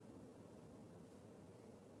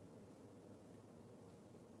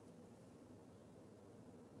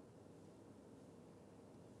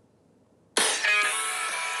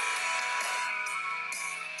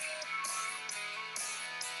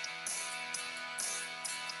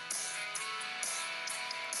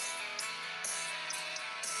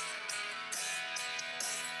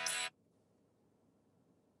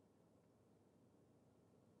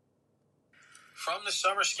From the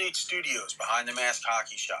Summer Skate Studios behind the Mask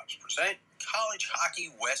Hockey Shops present College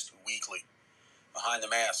Hockey West Weekly. Behind the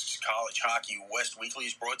Masks, College Hockey West Weekly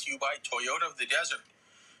is brought to you by Toyota of the Desert,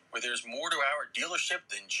 where there's more to our dealership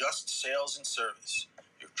than just sales and service.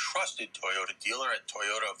 Your trusted Toyota dealer at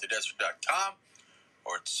toyotaofthedesert.com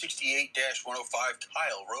or at 68-105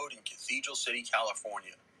 Kyle Road in Cathedral City,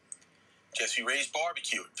 California. Jesse Ray's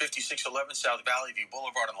Barbecue at 5611 South Valley View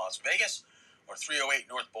Boulevard in Las Vegas, or 308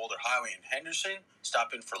 North Boulder Highway in Henderson.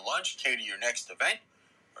 Stop in for lunch, cater your next event,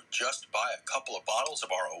 or just buy a couple of bottles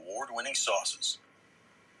of our award-winning sauces.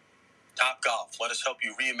 Top Golf, let us help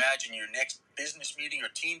you reimagine your next business meeting or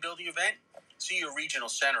team building event. See your regional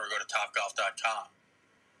center or go to topgolf.com.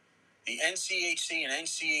 The NCHC and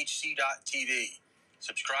NCHC.TV.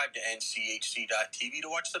 Subscribe to NCHC.TV to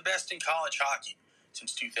watch the best in college hockey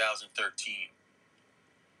since 2013.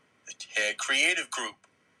 The TAG Creative Group.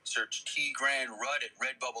 Search T Grand Rudd at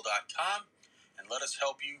redbubble.com and let us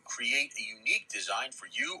help you create a unique design for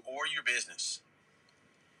you or your business.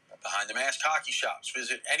 Behind the Mask Hockey Shops.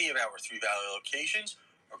 Visit any of our Three Valley locations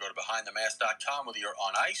or go to behindthemask.com whether you're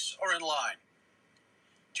on ice or in line.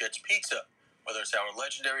 Jets Pizza. Whether it's our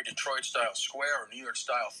legendary Detroit-style square or New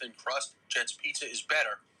York-style thin crust, Jets Pizza is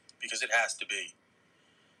better because it has to be.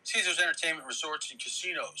 Caesars Entertainment Resorts and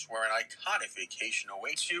Casinos, where an iconic vacation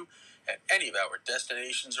awaits you at any of our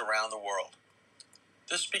destinations around the world.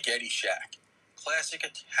 The Spaghetti Shack. Classic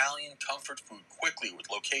Italian comfort food quickly with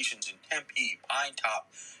locations in Tempe, Pine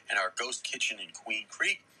Top, and our ghost kitchen in Queen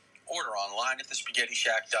Creek. Order online at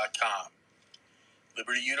thespaghettishack.com.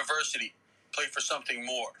 Liberty University. Play for something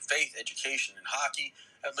more. Faith, education, and hockey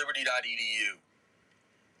at liberty.edu.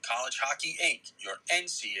 College Hockey Inc., your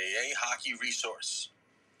NCAA hockey resource.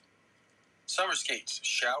 Summer Skates.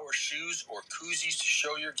 Shower, shoes, or koozies to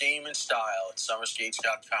show your game and style at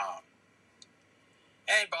summerskates.com.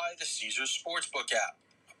 And by the Caesars Sportsbook app,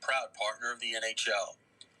 a proud partner of the NHL.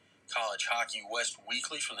 College Hockey West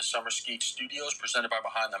Weekly from the Summer Skate Studios, presented by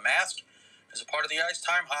Behind the Mask, is a part of the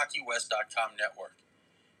IcetimeHockeyWest.com network.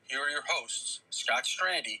 Here are your hosts, Scott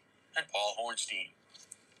Strandy and Paul Hornstein.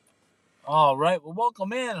 All right. Well,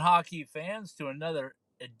 welcome in, hockey fans, to another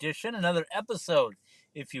edition, another episode,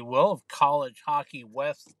 if you will, of College Hockey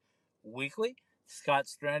West Weekly. Scott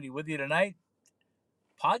Strandy with you tonight,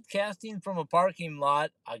 podcasting from a parking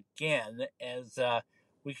lot again as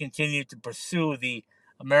we continue to pursue the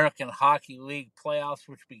American Hockey League playoffs,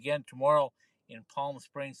 which begin tomorrow in Palm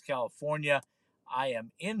Springs, California. I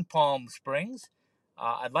am in Palm Springs.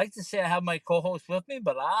 I'd like to say I have my co-host with me,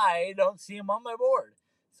 but I don't see him on my board.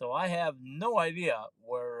 So I have no idea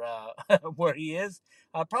where where he is.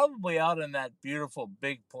 Probably out in that beautiful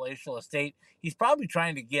big palatial estate. He's probably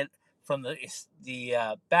trying to get from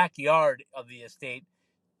the backyard of the estate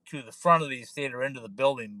to the front of the estate or into the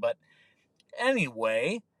building. But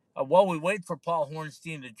anyway, while we wait for Paul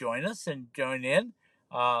Hornstein to join us and join in,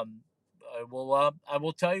 I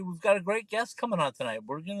will tell you we've got a great guest coming on tonight.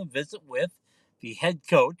 We're going to visit with the head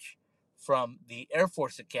coach from the Air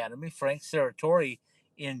Force Academy, Frank Serratore,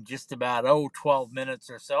 in just about 12 minutes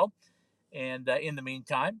or so. And in the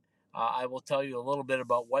meantime, I will tell you a little bit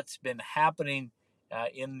about what's been happening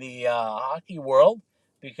in the hockey world,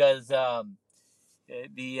 because the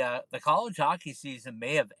college hockey season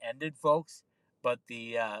may have ended, folks, but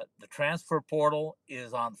the transfer portal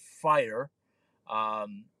is on fire.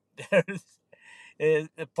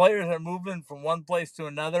 The players are moving from one place to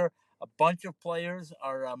another. A bunch of players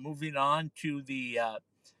are moving on to the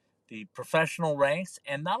professional ranks,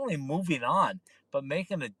 and not only moving on, but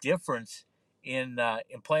making a difference in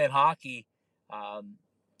playing hockey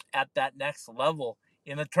at that next level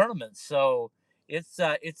in the tournament. So it's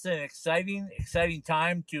an exciting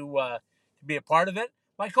time to be a part of it.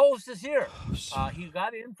 My co-host is here. He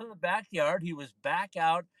got in from the backyard. He was back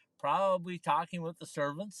out, probably talking with the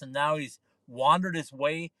servants, and now he's wandered his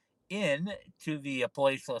way in to the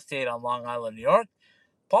palatial estate on Long Island, New York.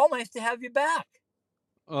 Paul, nice to have you back.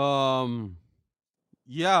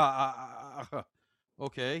 Yeah.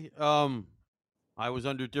 Okay. I was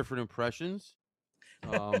under different impressions.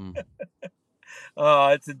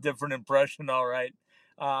 It's a different impression, all right.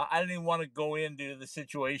 I didn't even want to go into the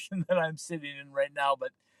situation that I'm sitting in right now,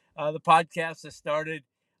 but the podcast has started.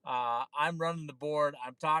 I'm running the board.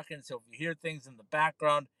 I'm talking, so if you hear things in the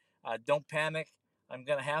background, don't panic. I'm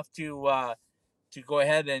going to have to go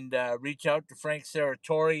ahead and reach out to Frank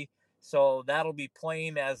Serratore, so that'll be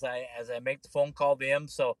playing as I make the phone call to him.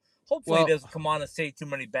 So hopefully he doesn't come on and say too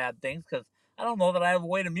many bad things, because I don't know that I have a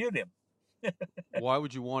way to mute him. Why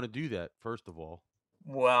would you want to do that, first of all?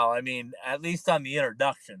 Well, I mean, at least on the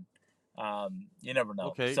introduction, you never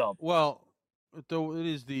know. Okay. So, Well, though it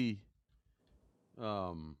is the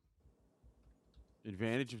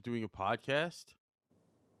advantage of doing a podcast.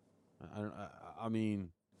 I mean,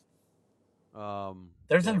 There's an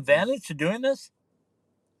that we. advantage to doing this.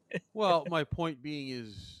 Well, my point being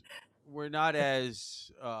is we're not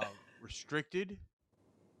as restricted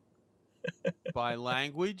by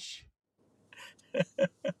language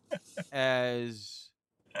as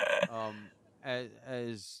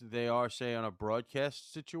as they are, say, on a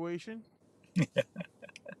broadcast situation.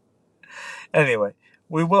 Anyway,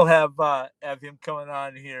 we will have him coming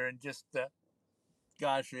on here in just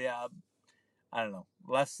gosh, yeah, I don't know,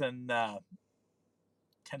 less than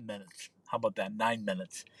 10 minutes. How about that? 9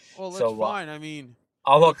 minutes. Well, that's So fine. I mean,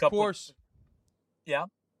 I'll but hook of up with. course, Yeah.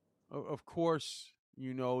 of course,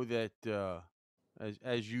 you know that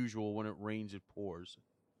as usual, when it rains, it pours.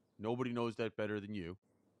 Nobody knows that better than you.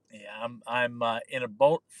 Yeah, I'm in a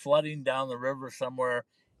boat flooding down the river somewhere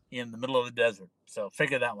in the middle of the desert. So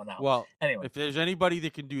figure that one out. Well, Anyway, if there's anybody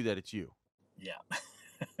that can do that, it's you. yeah,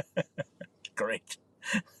 great.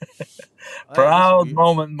 Hey, listen, Proud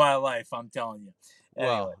moment in my life, I'm telling you.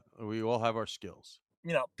 Anyway, well, we all have our skills,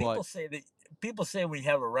 people but say that when you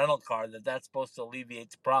have a rental car that's supposed to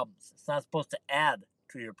alleviate the problems. It's not supposed to add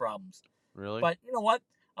to your problems. really, But you know what?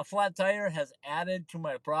 A flat tire has added to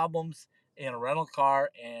my problems in a rental car,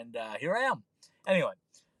 and here I am. Anyway,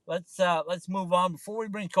 let's move on. Before we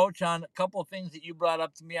bring Coach on, a couple of things that you brought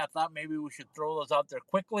up to me, I thought maybe we should throw those out there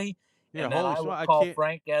quickly, yeah, and then holy I smokes, will I call can't.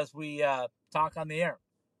 Frank as we talk on the air.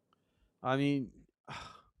 I mean,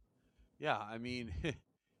 yeah, I mean,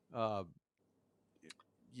 uh,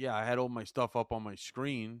 yeah, I had all my stuff up on my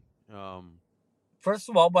screen. First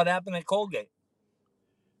of all, what happened at Colgate?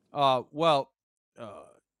 Well,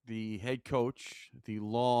 the head coach, the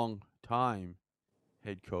long time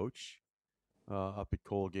head coach up at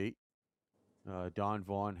Colgate, Don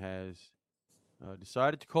Vaughn, has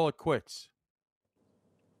decided to call it quits.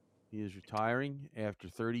 He is retiring after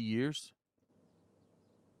 30 years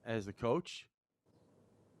as the coach.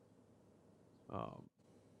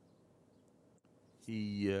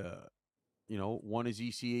 He, won his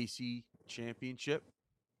ECAC championship.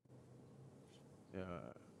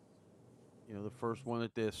 The first one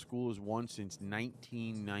that the school has won since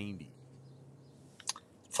 1990.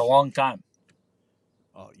 It's a long time.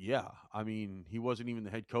 Yeah. I mean, he wasn't even the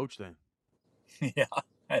head coach then. Yeah,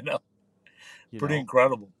 I know. You Pretty know.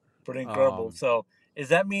 incredible. Pretty incredible. Um, So, does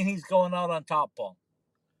that mean he's going out on top, Paul?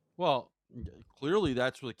 Well, clearly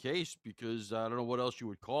that's the case because I don't know what else you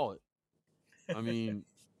would call it. I mean,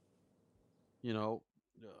 you know,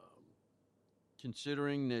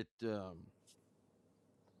 considering that, they,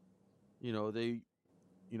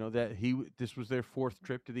 that this was their fourth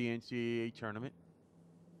trip to the NCAA tournament.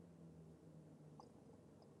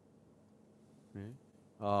 Okay.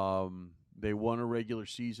 They won a regular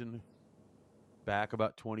season back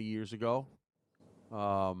about 20 years ago.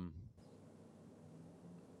 But,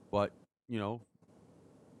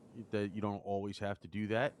 that you don't always have to do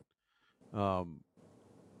that.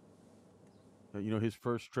 His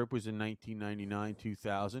first trip was in 1999,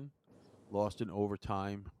 2000. Lost in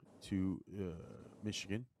overtime to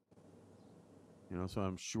Michigan. So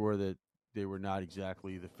I'm sure that they were not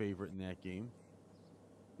exactly the favorite in that game.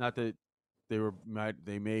 Not that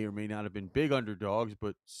they may or may not have been big underdogs,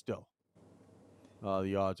 but still,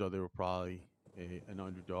 the odds are they were probably an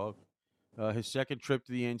underdog. His second trip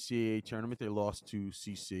to the NCAA tournament, they lost to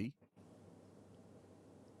CC.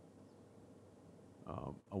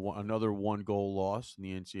 Another 1-goal loss in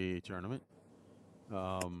the NCAA tournament.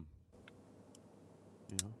 In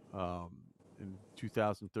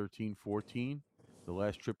 2013-14, the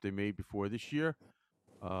last trip they made before this year,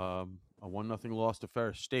 a 1-0 loss to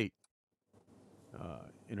Ferris State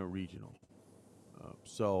in a regional.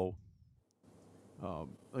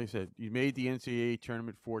 Like I said, you made the NCAA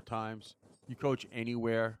tournament 4 times. You coach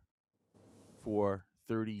anywhere for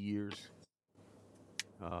 30 years.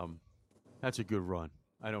 That's a good run.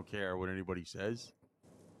 I don't care what anybody says.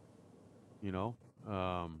 And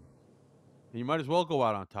you might as well go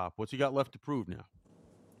out on top. What's he got left to prove now?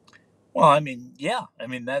 Well, I mean, yeah. I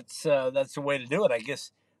mean, that's the way to do it. I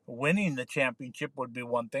guess winning the championship would be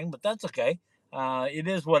one thing, but that's okay. It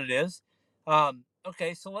is what it is.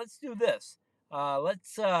 Okay, so let's do this.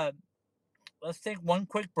 Let's take one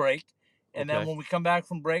quick break, and then Okay. when we come back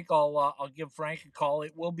from break, I'll give Frank a call.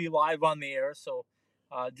 It will be live on the air, so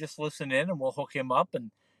just listen in, and we'll hook him up,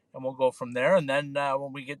 and we'll go from there. And then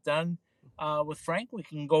when we get done with Frank, we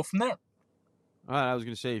can go from there. All right, I was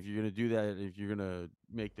going to say, if you're going to do that, if you're going to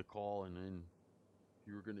make the call, and then if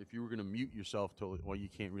you were going to mute yourself well, you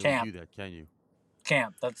can't really do that, can you?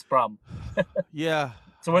 Can't. That's the problem. Yeah.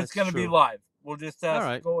 So it's going to be live. we'll just All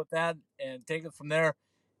right. go with that and take it from there.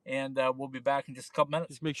 And we'll be back in just a couple minutes.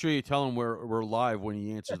 Just make sure you tell him we're live when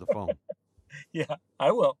he answers the phone. Yeah,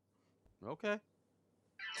 I will. Okay.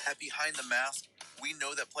 At Behind the Mask, we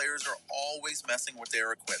know that players are always messing with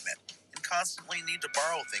their equipment and constantly need to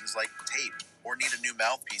borrow things like tape or need a new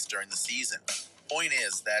mouthpiece during the season. Point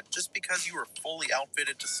is that just because you are fully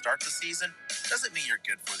outfitted to start the season doesn't mean you're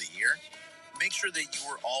good for the year. Make sure that you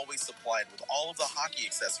are always supplied with all of the hockey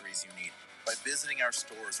accessories you need by visiting our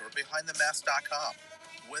stores or BehindTheMask.com.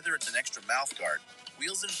 Whether it's an extra mouth guard,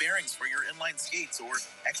 wheels and bearings for your inline skates, or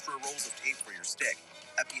extra rolls of tape for your stick,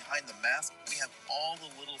 at Behind the Mask, we have all the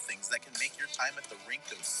little things that can make your time at the rink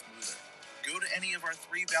go smoother. Go to any of our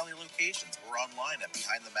 3 Valley locations or online at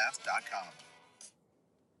BehindTheMask.com.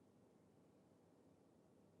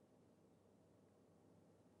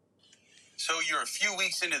 So you're a few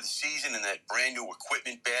weeks into the season and that brand new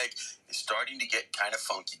equipment bag is starting to get kind of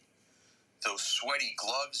funky. Those sweaty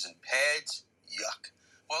gloves and pads, yuck.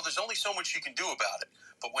 Well, there's only so much you can do about it.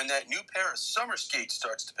 But when that new pair of summer skates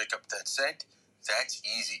starts to pick up that scent, that's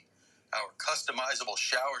easy. Our customizable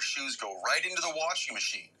shower shoes go right into the washing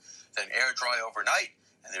machine, then air dry overnight,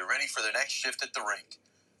 and they're ready for their next shift at the rink.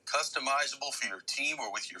 Customizable for your team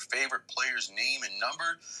or with your favorite player's name and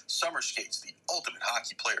number, summer skates, the ultimate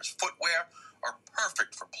hockey player's footwear, are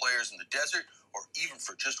perfect for players in the desert or even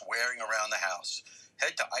for just wearing around the house.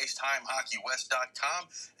 Head to IceTimeHockeyWest.com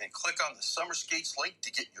and click on the Summer Skates link to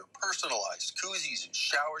get your personalized koozies and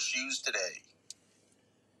shower shoes today.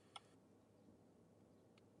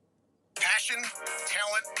 Passion,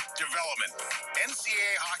 talent, development.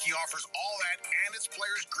 NCAA hockey offers all that, and its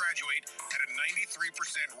players graduate at a 93%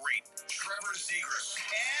 rate. Trevor Zegras.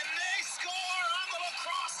 And they score on the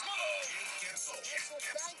lacrosse move. Jake Gensel. Gensel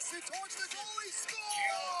banks it towards the goalie.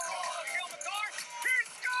 Score! Cale Makar. He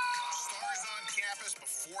scores! Stars on campus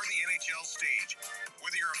before the NHL stage.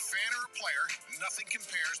 Whether you're a fan or a player, nothing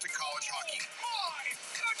compares to college hockey. My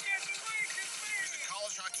goodness gracious me! Visit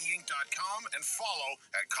collegehockeyinc.com and follow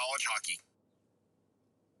at College Hockey.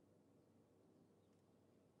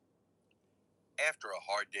 After a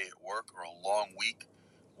hard day at work or a long week,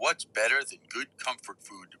 what's better than good comfort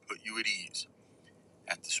food to put you at ease?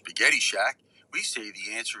 At the Spaghetti Shack, we say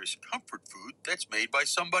the answer is comfort food that's made by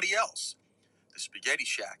somebody else. The Spaghetti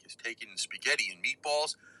Shack has taken spaghetti and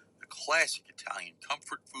meatballs, the classic Italian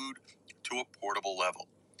comfort food, to a portable level.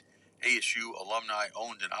 ASU alumni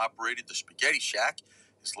owned and operated the Spaghetti Shack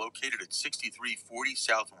is located at 6340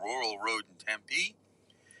 South Rural Road in Tempe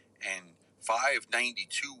and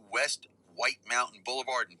 592 West White Mountain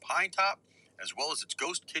Boulevard in Pine Top, as well as its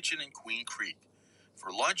ghost kitchen in Queen Creek.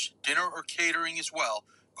 For lunch, dinner, or catering as well,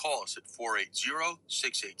 call us at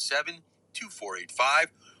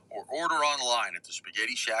 480-687-2485 or order online at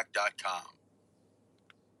thespaghettishack.com.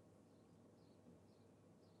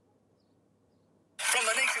 From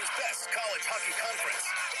the nation's best college hockey conference,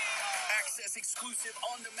 access exclusive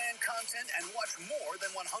on-demand content and watch more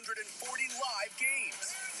than 140 live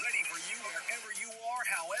games. Ready for you wherever you are,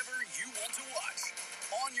 however you want to watch.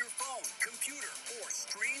 On your phone, computer, or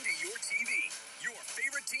stream to your TV. Your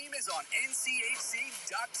favorite team is on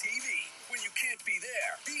NCHC.TV. When you can't be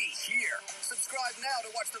there, be here. Subscribe now to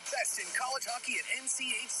watch the best in college hockey at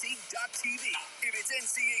NCHC.TV. If it's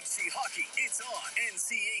NCHC hockey, it's on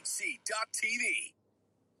NCHC.TV.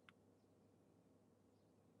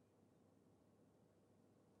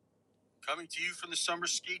 Coming to you from the Summer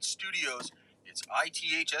Skate Studios, it's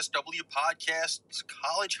ITHSW Podcast's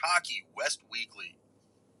College Hockey West Weekly.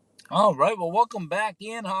 All right, well, welcome back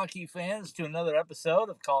in, hockey fans, to another episode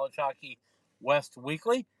of College Hockey West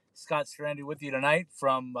Weekly. Scott Strandy with you tonight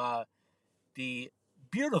from the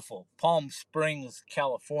beautiful Palm Springs,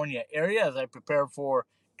 California area as I prepare for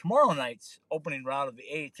tomorrow night's opening round of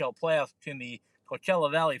the AHL playoffs between the Coachella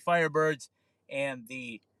Valley Firebirds and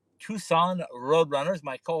the Tucson Roadrunners.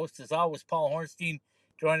 My co-host, as always, Paul Hornstein,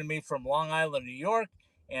 joining me from Long Island, New York.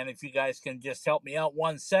 And if you guys can just help me out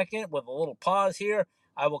 1 second with a little pause here,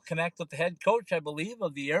 I will connect with the head coach, I believe,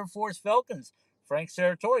 of the Air Force Falcons, Frank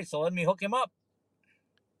Serratori. So let me hook him up.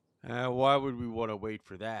 Why would we want to wait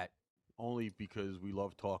for that? Only because we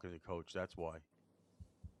love talking to Coach. That's why.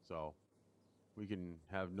 So we can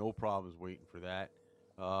have no problems waiting for that.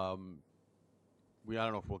 I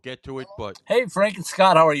don't know if we'll get to it, but Hey, Frank and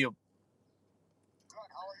Scott, how are you? Good.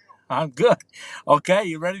 How are you? I'm good. Okay,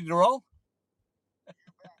 you ready to roll?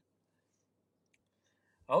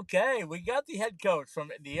 Okay, we got the head coach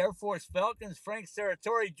from the Air Force Falcons, Frank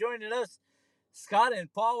Serratori, joining us. Scott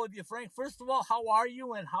and Paul with you. Frank, first of all, how are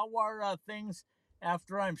you and how are things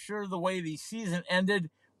after I'm sure the way the season ended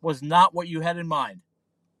was not what you had in mind?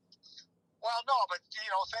 Well, no, but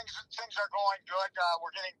things are going good.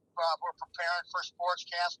 We're preparing for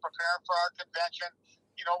Sportscast, preparing for our convention.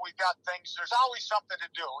 We've got things. There's always something to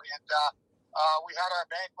do, and we had our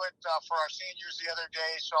banquet for our seniors the other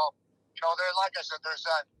day. So there, like I said, there's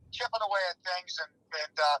chipping away at things, and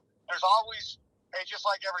there's always, hey, just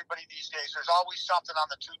like everybody these days, there's always something on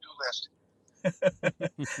the to-do list.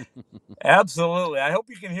 Absolutely. I hope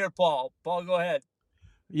you can hear Paul. Paul, go ahead.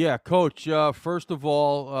 Yeah, Coach. First of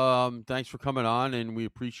all, thanks for coming on, and we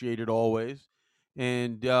appreciate it always.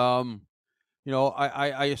 And I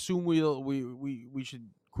assume we should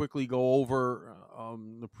quickly go over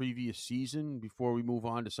the previous season before we move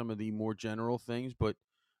on to some of the more general things. But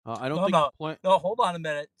I don't think No, hold on a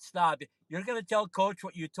minute. Stop. You're going to tell Coach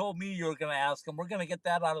what you told me you were going to ask him. We're going to get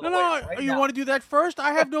that out of the way right you now. want to do that first?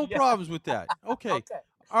 I have no Yeah. problems with that. Okay.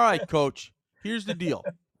 All right, Coach. Here's the deal.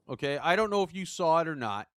 Okay, I don't know if you saw it or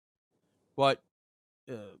not, but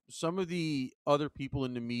some of the other people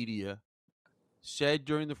in the media said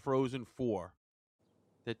during the Frozen Four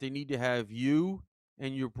that they need to have you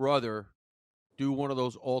and your brother do one of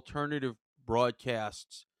those alternative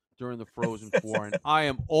broadcasts during the Frozen Four, and I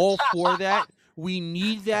am all for that. We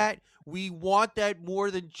need that. We want that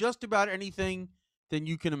more than just about anything than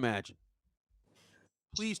you can imagine.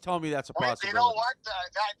 Please tell me that's a possibility. You know what?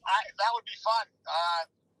 That would be fun.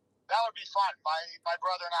 That would be fun. My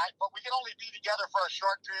brother and I, but we can only be together for a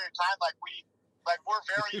short period of time. We're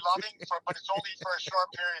very loving, but it's only for a short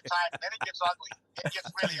period of time, and then it gets ugly. It gets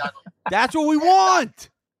really ugly. That's what we want.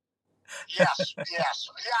 Yes. Yeah,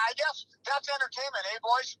 I guess that's entertainment, eh,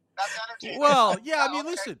 boys? That's entertainment. Well, yeah, I mean,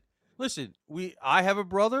 listen. I have a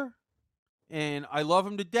brother, and I love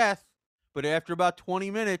him to death. But after about 20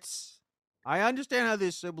 minutes, I understand how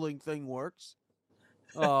this sibling thing works.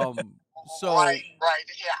 Right,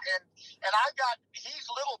 yeah, and he's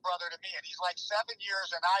little brother to me, and he's like 7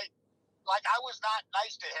 years, and I was not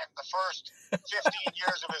nice to him the first 15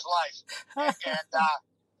 years of his life, and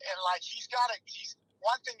like he's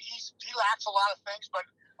one thing, he lacks a lot of things, but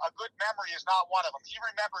a good memory is not one of them. He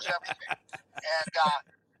remembers everything, and that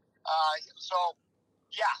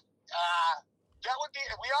would be.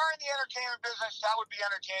 We are in the entertainment business. That would be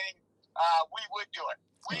entertaining. We would do it.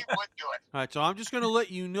 All right, so I'm just going to let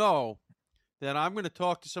you know that I'm going to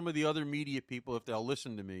talk to some of the other media people if they'll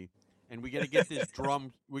listen to me, and we got to get this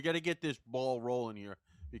we got to get this ball rolling here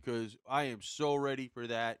because I am so ready for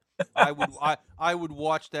that. I would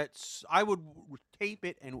watch that. I would tape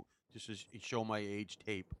it, and this is show my age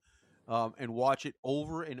tape, and watch it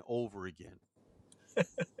over and over again.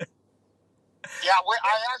 Yeah,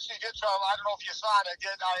 I actually did some. I don't know if you saw it. I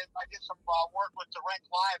did some work with the Rink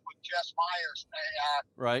Live with Jess Myers,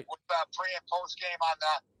 right? With pre and post game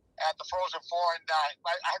at the Frozen Four, and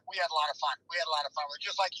we had a lot of fun.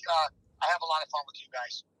 Just like I have a lot of fun with you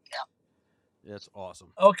guys. Yeah, that's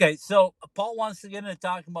awesome. Okay, so Paul wants to get into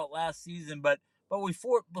talking about last season, but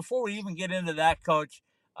before we even get into that, Coach,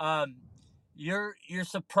 you're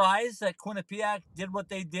surprised that Quinnipiac did what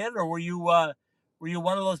they did, or were you one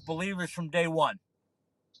of those believers from day one?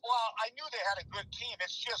 Well, I knew they had a good team.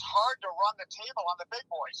 It's just hard to run the table on the big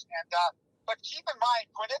boys. And but keep in mind,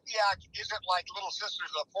 Quinnipiac isn't like Little Sisters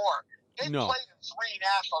of the Four. They've played in 3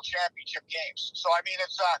 national championship games. So I mean,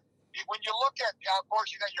 it's when you look at, of course,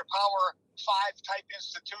 you got your Power 5 type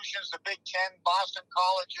institutions, the Big Ten, Boston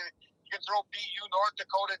College. You can throw BU, North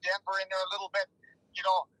Dakota, Denver in there a little bit.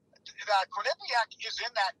 Quinnipiac is in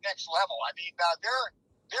that next level. I mean, they're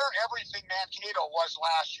everything Mankato was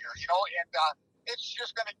last year, and it's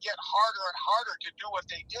just going to get harder and harder to do what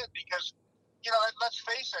they did because, let's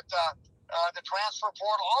face it, the transfer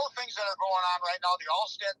portal, all the things that are going on right now, the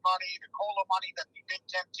Allsted money, the COLA money that the Big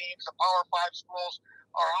Ten teams, the Power 5 schools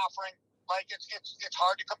are offering, like it's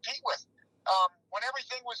hard to compete with. When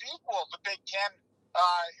everything was equal, the Big Ten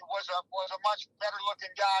was a much better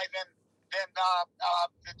looking guy than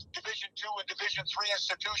the Division II and Division III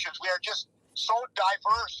institutions. We are just so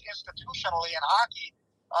diverse institutionally in hockey,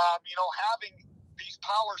 having these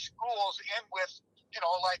power schools in with,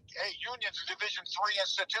 hey, Union's a Division III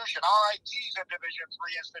institution, RIT's a Division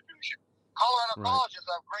III institution. Colorado College is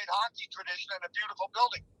a great hockey tradition and a beautiful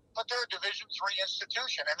building, but they're a Division III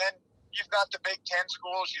institution. And then you've got the Big Ten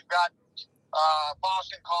schools, you've got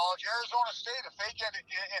Boston College, Arizona State. If they get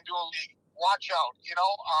into a league, watch out,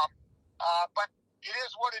 but it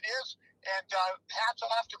is what it is. And hats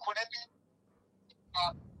off to Quinnipiac.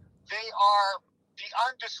 They are the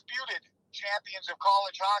undisputed champions of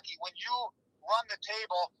college hockey. When you run the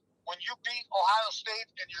table, when you beat Ohio State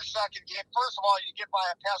in your second game, first of all, you get by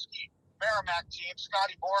a pesky Merrimack team.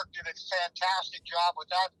 Scotty Bork did a fantastic job with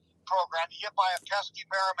that program. You get by a pesky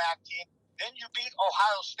Merrimack team, then you beat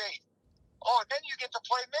Ohio State. Oh, and then you get to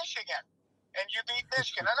play Michigan, and you beat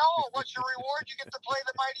Michigan. And what's your reward? You get to play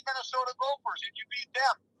the mighty Minnesota Gophers, and you beat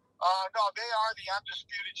them. No, they are the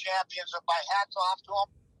undisputed champions, and my hats off to them.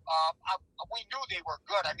 We knew they were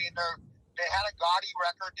good. I mean, they had a gaudy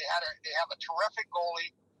record. They have a terrific goalie,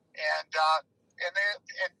 and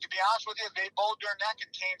to be honest with you, they bowed their neck and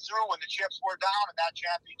came through when the chips were down in that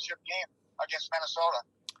championship game against Minnesota.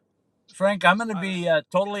 Frank, I'm going to be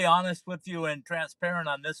totally honest with you and transparent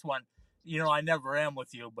on this one. You know, I never am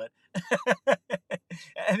with you, but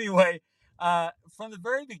anyway, from the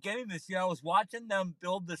very beginning this year, I was watching them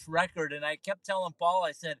build this record, and I kept telling Paul,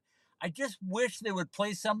 I said, I just wish they would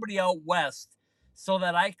play somebody out west so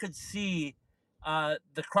that I could see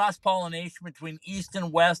the cross pollination between East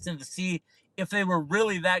and West and to see if they were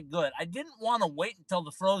really that good. I didn't want to wait until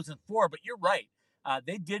the Frozen Four, but you're right.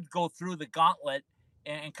 They did go through the gauntlet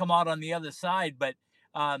and come out on the other side. But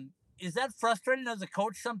is that frustrating as a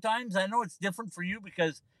coach sometimes? I know it's different for you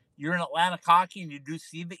because you're in Atlantic hockey and you do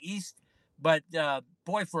see the East. But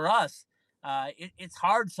boy, for us, it's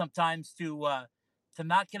hard sometimes to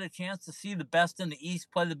not get a chance to see the best in the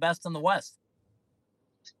East play the best in the West.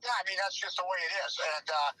 Yeah, I mean that's just the way it is, and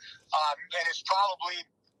it's probably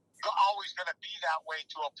always going to be that way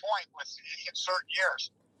to a point in certain years.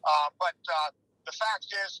 But the fact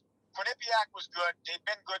is, Quinnipiac was good. They've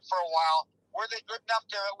been good for a while. Were they good enough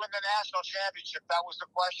to win the national championship? That was the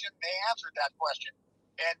question. They answered that question.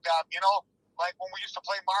 And, like when we used to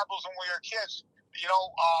play marbles when we were kids,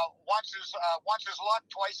 once is luck,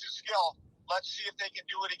 twice is skill. Let's see if they can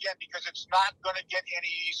do it again because it's not going to get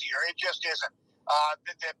any easier. It just isn't.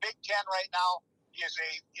 The Big Ten right now is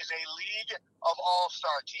a league of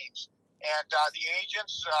all-star teams. And the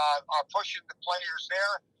agents are pushing the players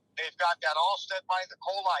there. They've got that All-Star money, the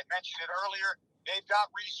COLA, I mentioned it earlier. They've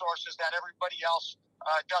got resources that everybody else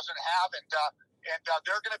doesn't have, and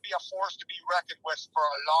they're going to be a force to be reckoned with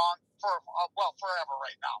forever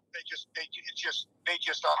right now. They just are.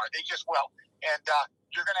 They just will. And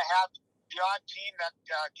you're going to have the odd team that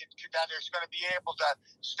is going to be able to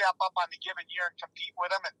step up on the given year and compete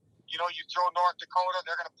with them. And you throw North Dakota,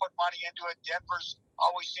 they're going to put money into it. Denver's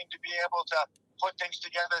always seem to be able to put things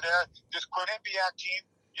together there. This Quinnipiac team.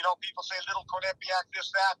 People say little Quinnipiac, this,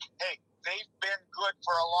 that. Hey, they've been good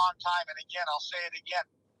for a long time. And again, I'll say it again.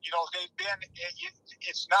 They've been. It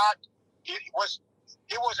was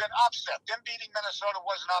an upset. Them beating Minnesota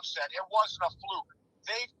was an upset. It wasn't a fluke.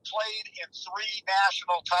 They've played in 3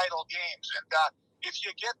 national title games, and if you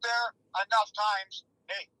get there enough times,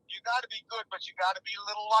 hey, you got to be good, but you got to be a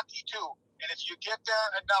little lucky too. And if you get there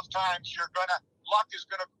enough times, luck is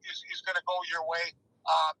gonna go your way.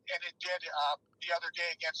 And it did the other day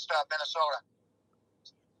against Minnesota.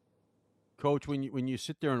 Coach, when you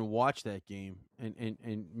sit there and watch that game,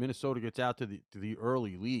 and Minnesota gets out to the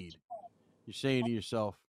early lead, you're saying to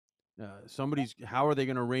yourself, how are they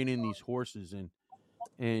going to rein in these horses?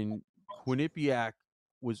 And Quinnipiac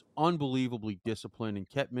was unbelievably disciplined and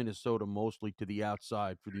kept Minnesota mostly to the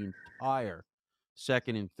outside for the entire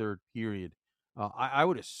second and third period. I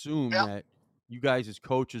would assume that you guys as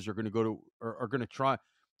coaches are going to are going to try.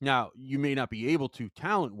 Now, you may not be able to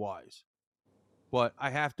talent-wise, but I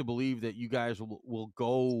have to believe that you guys will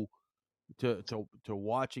go to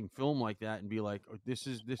watching film like that and be like, oh, this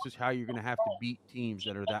is how you're going to have to beat teams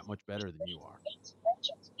that are that much better than you are.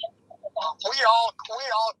 We all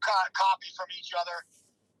copy from each other,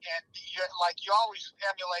 and you always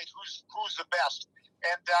emulate who's the best.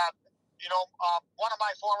 And one of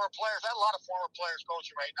my former players, I have a lot of former players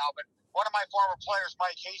coaching right now, but one of my former players,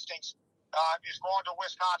 Mike Hastings, is going to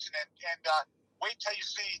Wisconsin, and wait till you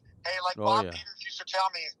see. Hey, Bob Peters used to tell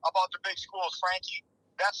me about the big schools, Frankie.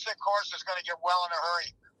 That sick horse is going to get well in a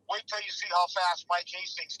hurry. Wait till you see how fast Mike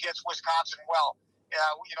Hastings gets Wisconsin well.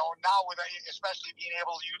 Now with especially being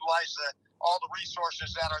able to utilize all the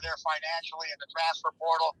resources that are there financially in the transfer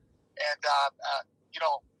portal, and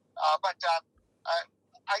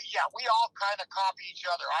we all kind of copy each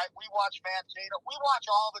other. We watch Mankato. We watch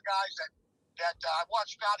all the guys that I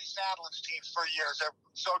watched Scotty Sandlin's teams for years. They're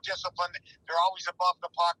so disciplined. They're always above the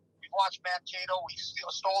puck. We watched Mankato. We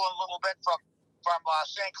stolen a little bit from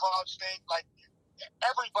St. Cloud State. Like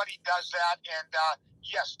everybody does that, and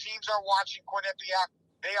yes, teams are watching Quinnipiac.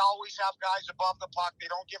 They always have guys above the puck. They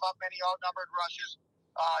don't give up many outnumbered rushes.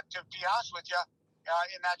 To be honest with you,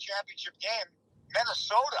 in that championship game,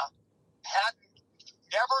 Minnesota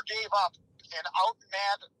never gave up an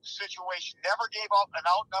outmanned situation, never gave up an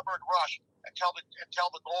outnumbered rush until the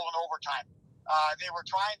goal in overtime. They were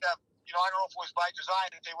trying to, I don't know if it was by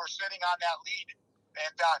design, that they were sitting on that lead,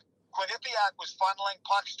 and Quinnipiac was funneling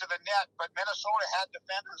pucks to the net, but Minnesota had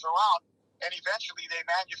defenders around, and eventually they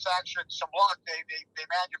manufactured some luck. They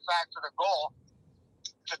manufactured a goal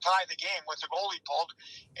to tie the game with the goalie pulled,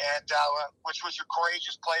 and which was a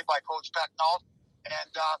courageous play by Coach Pecknold.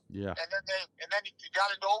 And then he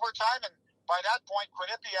got into overtime, and by that point,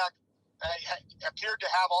 Quinnipiac appeared to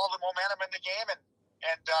have all the momentum in the game, and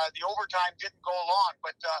the overtime didn't go long.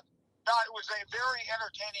 But no, it was a very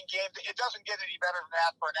entertaining game. It doesn't get any better than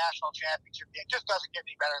that for a national championship game. It just doesn't get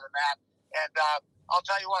any better than that. And I'll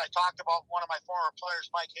tell you what, I talked about one of my former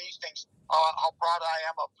players, Mike Hastings, how proud I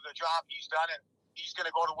am of the job he's done, and he's going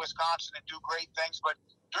to go to Wisconsin and do great things. But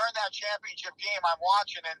during that championship game, I'm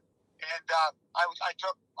watching, and I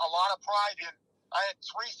took a lot of pride in. I had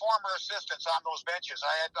 3 former assistants on those benches.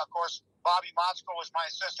 I had, of course, Bobby Motzko was my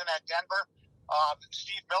assistant at Denver.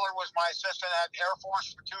 Steve Miller was my assistant at Air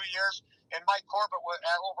Force for 2 years, and Mike Corbett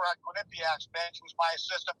over at Quinnipiac's bench was my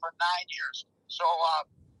assistant for 9 years. So,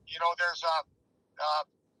 there's a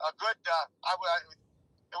good. I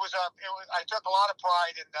took a lot of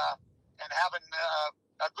pride in having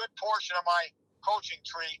a good portion of my coaching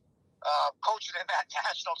tree coaching in that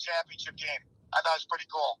national championship game. I thought it was pretty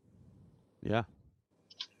cool. Yeah.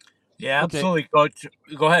 Yeah, Okay. absolutely, Coach.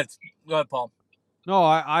 Go ahead, Paul. No,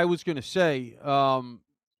 I was going to say,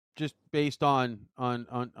 just based on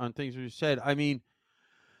things you said. I mean,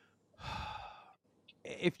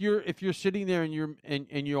 if you're sitting there and you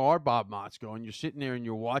are Bob Motzko and you're sitting there and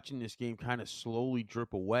you're watching this game kind of slowly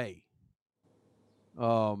drip away,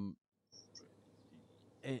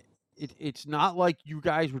 it's not like you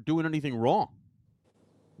guys were doing anything wrong.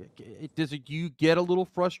 You get a little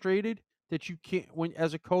frustrated that you can't, when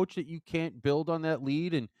as a coach, that you can't build on that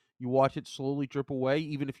lead and you watch it slowly drip away,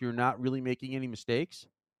 even if you're not really making any mistakes?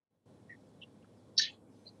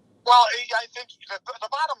 Well, I think the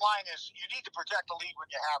bottom line is you need to protect the lead when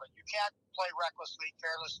you have it. You can't play recklessly,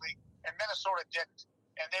 carelessly, and Minnesota didn't.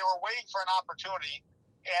 And they were waiting for an opportunity,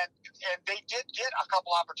 and they did get a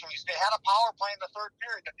couple opportunities. They had a power play in the third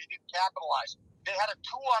period that they didn't capitalize. They had a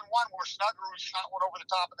 2-on-1 where Snuggerud shot one over the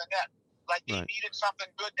top of the net. Like they needed something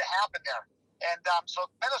good to happen there. And so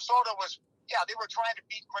Minnesota was, they were trying to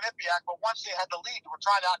beat Quinnipiac, but once they had the lead, they were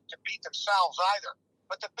trying not to beat themselves either.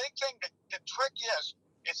 But the big thing, the trick is,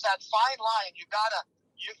 it's that fine line. You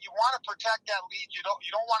want to protect that lead. You don't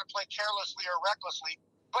want to play carelessly or recklessly,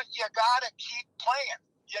 but you gotta keep playing.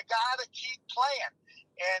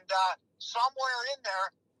 And somewhere in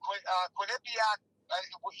there, Quinnipiac,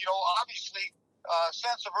 obviously,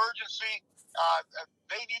 sense of urgency.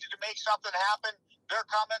 They needed to make something happen. They're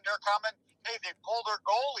coming. Hey, they pulled their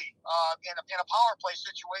goalie in a power play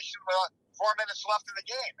situation with 4 minutes left in the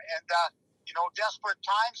game, and desperate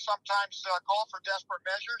times sometimes call for desperate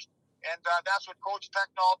measures, and that's what Coach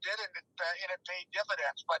Pecknold did, and it paid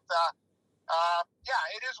dividends. But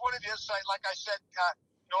it is what it is. Like I said,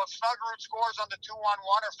 if Snuggerud scores on the 2-on-1,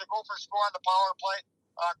 or if the Gophers score on the power play,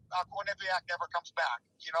 Quinnipiac never comes back.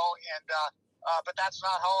 But that's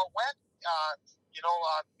not how it went.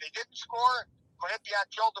 They didn't score. Quinnipiac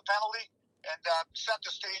killed the penalty and set the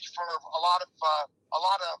stage for a lot of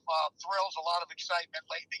thrills, a lot of excitement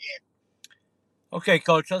late in the game. Okay,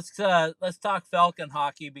 Coach, let's talk Falcon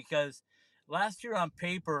hockey, because last year on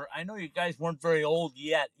paper, I know you guys weren't very old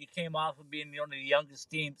yet. You came off of being one of the youngest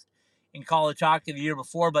teams in college hockey the year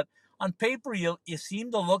before, but on paper, you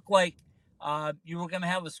seemed to look like you were going to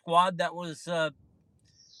have a squad that was,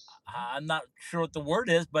 I'm not sure what the word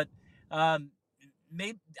is, but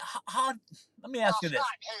maybe. Let me ask you this.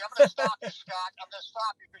 Scott, hey, I'm going to stop you, Scott. I'm going to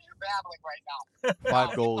stop you because you're babbling right now.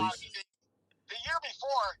 5 goalies. The year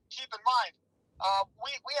before, keep in mind,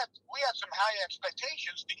 we had some high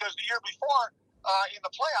expectations, because the year before in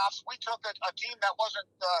the playoffs we took a team that wasn't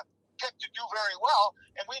picked to do very well,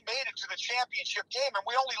 and we made it to the championship game, and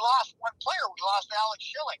we only lost one player. We lost Alex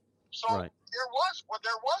Schilling. So there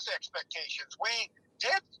was expectations. We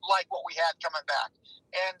did like what we had coming back,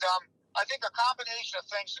 and I think a combination of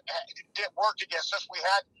things did work against us. We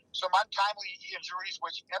had some untimely injuries,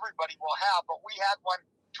 which everybody will have, but we had one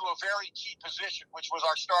to a very key position, which was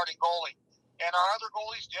our starting goalie. And our other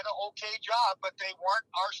goalies did an okay job, but they weren't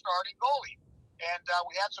our starting goalie. And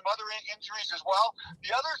we had some other injuries as well.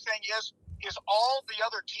 The other thing is all the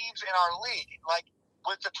other teams in our league, like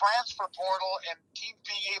with the transfer portal and teams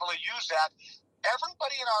being able to use that,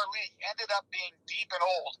 everybody in our league ended up being deep and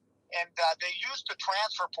old. And they used the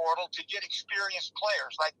transfer portal to get experienced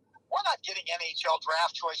players. Like, we're not getting NHL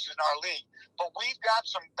draft choices in our league, but we've got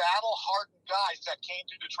some battle-hardened guys that came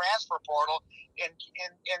through the transfer portal and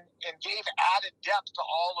gave added depth to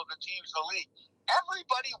all of the teams in the league.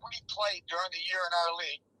 Everybody we played during the year in our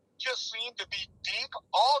league just seemed to be deep.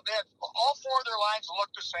 All 4 of their lines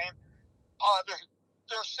looked the same.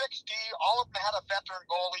 their 6D, all of them had a veteran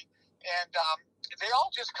goalie, and they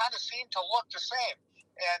all just kind of seem to look the same.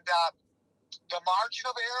 And the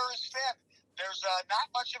margin of error is thin. There's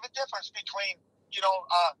not much of a difference between,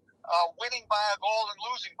 winning by a goal and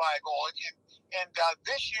losing by a goal. And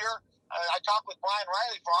this year, I talked with Brian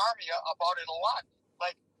Riley for Army about it a lot.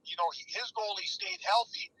 Like, his goalie stayed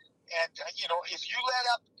healthy, and if you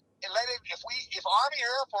if Army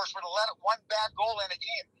or Air Force were to let one bad goal in a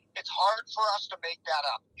game, it's hard for us to make that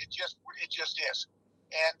up. It just is.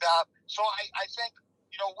 And so I think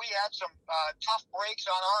we had some tough breaks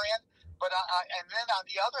on our end, but and then on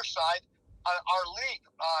the other side, our league,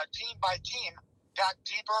 team by team, got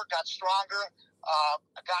deeper, got stronger,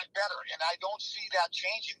 got better, and I don't see that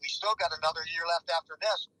changing. We still got another year left after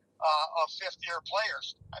this of fifth-year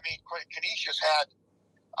players. I mean, Canisius had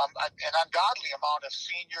an ungodly amount of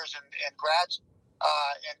seniors and grad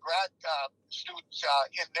students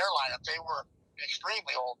in their lineup. They were an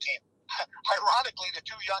extremely old team. Ironically, the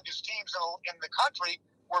two youngest teams in the country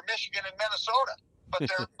were Michigan and Minnesota, but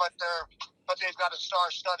they've got a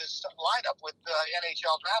star-studded lineup with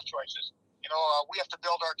NHL draft choices. We have to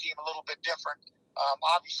build our team a little bit different.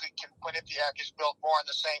 Obviously, Quinnipiac is built more in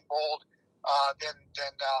the same mold than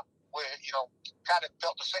we kind of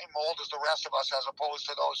built the same mold as the rest of us, as opposed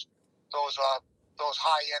to those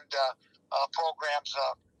high-end programs,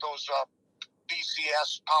 those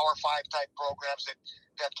BCS Power 5 type programs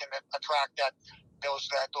that can attract those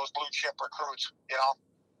blue chip recruits.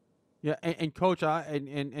 Yeah, and Coach,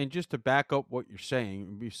 and just to back up what you're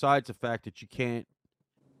saying, besides the fact that you can't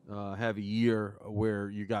have a year where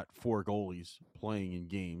you got 4 goalies playing in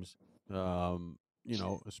games,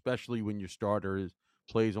 especially when your starter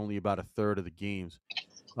plays only about a third of the games.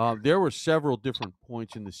 There were several different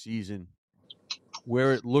points in the season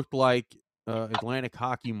where it looked like Atlantic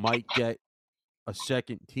Hockey might get a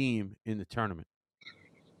second team in the tournament.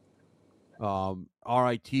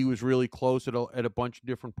 RIT was really close at a bunch of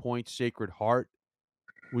different points. Sacred Heart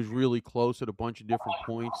was really close at a bunch of different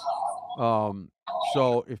points.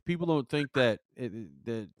 So if people don't think that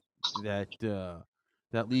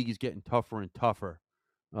league is getting tougher and tougher,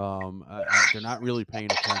 they're not really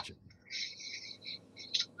paying attention.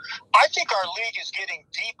 I think our league is getting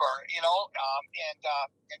deeper, and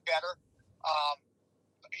better.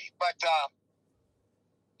 But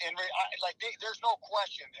there's no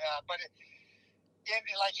question.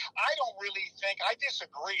 I don't really think. I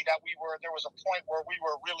disagree that there was a point where we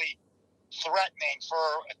were really threatening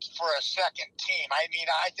for a second team. I mean,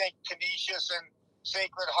 I think Canisius and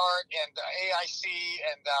Sacred Heart and AIC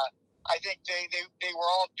and I think they were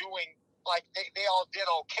all doing they all did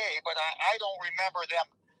okay, but I don't remember them.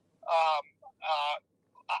 I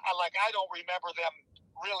don't remember them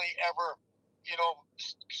really ever,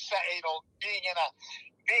 being in a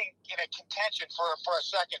contention for a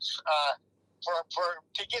second.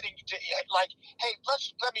 To getting to hey,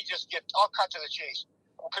 let me just I'll cut to the chase,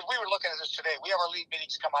 because we were looking at this today. We have our league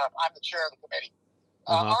meetings coming up. I'm the chair of the committee.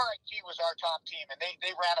 RIT was our top team, and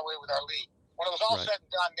they ran away with our league. When it was all said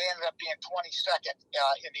and done, they ended up being 22nd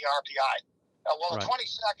in the RPI. The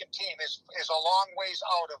 22nd team is a long ways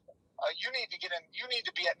out of. You need to get in. You need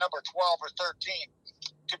to be at number 12 or 13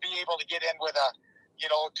 to be able to get in with an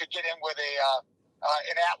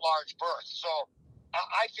at-large berth. So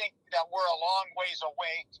I think that we're a long ways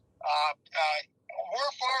away.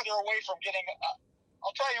 We're farther away from getting.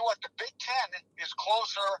 I'll tell you what, the Big Ten is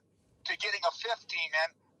closer to getting a fifth team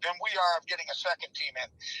in than we are of getting a second team in.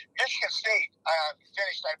 Michigan State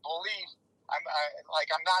finished, I believe. I'm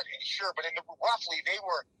not sure, but roughly they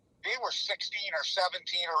were 16 or 17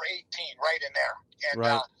 or 18 right in there,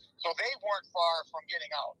 and so they weren't far from getting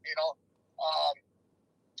out.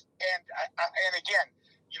 And again,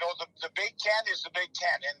 the Big Ten is the Big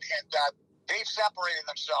Ten, and they've separated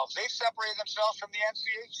themselves. They've separated themselves from the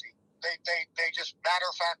NCHC. They just matter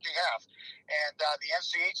of factly have, and the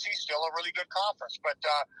NCHC is still a really good conference, but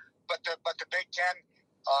the Big Ten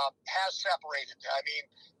has separated. I mean,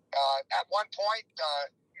 at one point,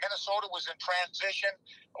 Minnesota was in transition,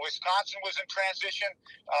 Wisconsin was in transition,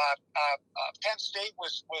 Penn State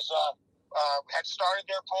had started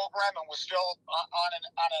their program and was still on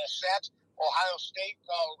an ascent. Ohio State,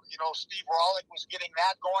 Steve Rawlick was getting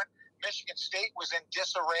that going. Michigan State was in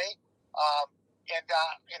disarray. And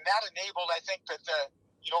that enabled, I think, that the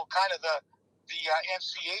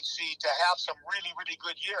NCHC to have some really, really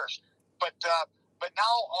good years. But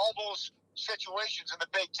now all those situations in the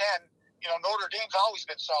Big Ten, Notre Dame's always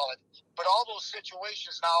been solid, but all those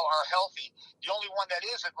situations now are healthy. The only one that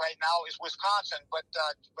isn't right now is Wisconsin. But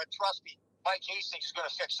trust me, Mike Hastings is going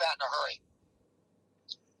to fix that in a hurry.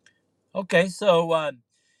 Okay, so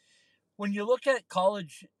when you look at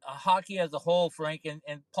college hockey as a whole, Frank,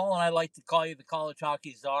 and Paul and I like to call you the college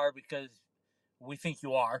hockey czar because we think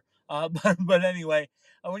you are. But anyway,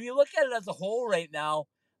 when you look at it as a whole right now,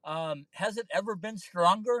 has it ever been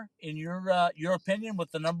stronger in your opinion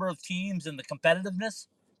with the number of teams and the competitiveness?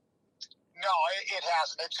 No, it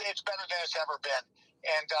hasn't. It's better than it's ever been.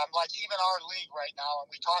 And like even our league right now, and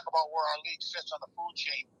we talk about where our league sits on the food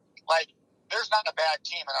chain. Like there's not a bad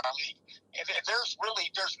team in our league.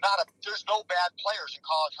 There's no bad players in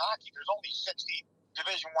college hockey. There's only 60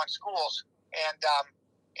 Division I schools, and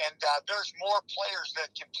there's more players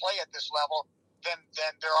that can play at this level than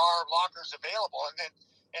there are lockers available.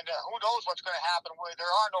 And who knows what's going to happen where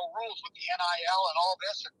there are no rules with the NIL and all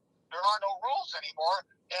this. There are no rules anymore,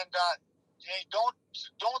 and hey,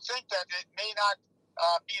 don't think that it may not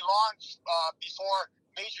be long before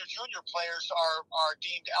major junior players are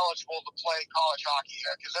deemed eligible to play college hockey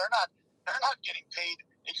because they're not getting paid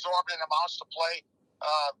exorbitant amounts to play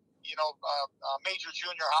major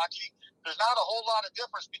junior hockey. There's not a whole lot of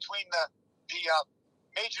difference between the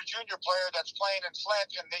major junior player that's playing in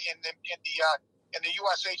Flint and the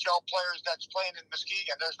USHL players that's playing in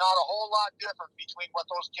Muskegon. There's not a whole lot different between what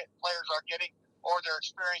those players are getting or their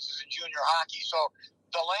experiences in junior hockey. So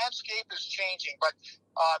the landscape is changing, but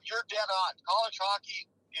you're dead on. College hockey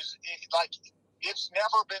is it's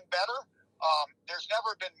never been better. There's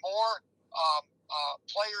never been more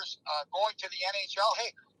players going to the NHL.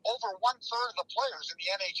 Hey, over 1/3 of the players in the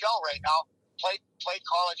NHL right now played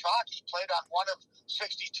college hockey, played on one of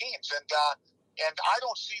 60 teams, and I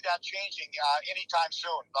don't see that changing anytime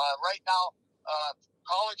soon. Right now,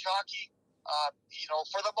 college hockey,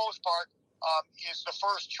 for the most part, is the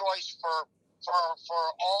first choice for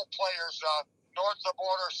all players north of the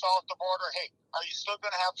border, south of the border. Hey, are you still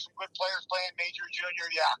going to have some good players playing major, junior?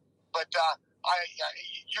 Yeah, but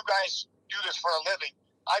you guys do this for a living.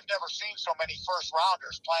 I've never seen so many first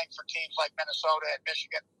rounders playing for teams like Minnesota and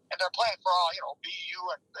Michigan, and they're playing for all BU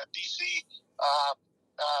and BC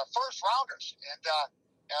first rounders. And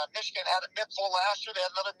Michigan had a mitt-full last year; they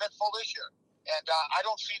had another mitt-full this year, and I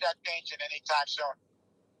don't see that changing anytime soon.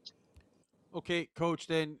 Okay, Coach.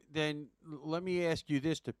 Then let me ask you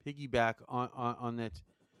this to piggyback on that.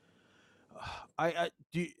 I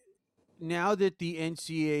do now that the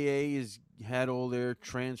NCAA has had all their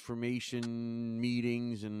transformation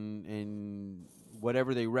meetings and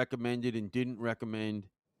whatever they recommended and didn't recommend.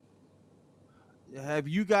 Have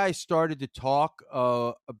you guys started to talk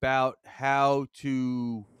about how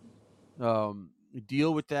to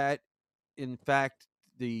deal with that? In fact,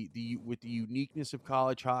 with the uniqueness of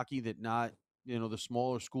college hockey, that not the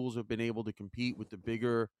smaller schools have been able to compete with the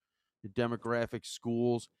demographic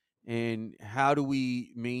schools, and how do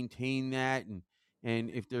we maintain that? And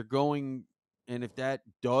if they're going, and if that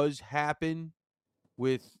does happen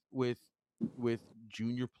with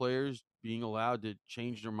junior players being allowed to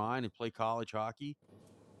change their mind and play college hockey,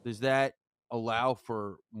 does that allow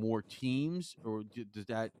for more teams, or does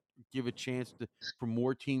that give a chance for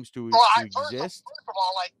more teams to exist? First of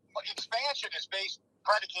all, like expansion is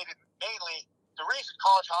predicated mainly. The reason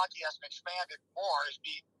college hockey hasn't expanded more is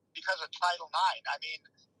because of Title IX. I mean,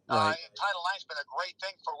 right. Title IX's been a great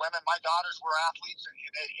thing for women. My daughters were athletes, and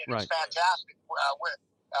right. it's fantastic.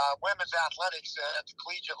 Women's athletics at the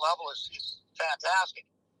collegiate level is fantastic.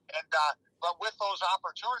 And but with those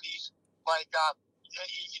opportunities,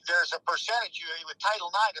 there's a percentage with Title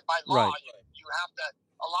IX that by law right. you have to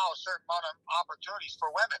allow a certain amount of opportunities for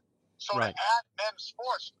women. So right. to add men's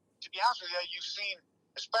sports, to be honest with you, you've seen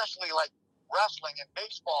especially like wrestling and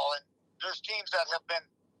baseball, and there's teams that have been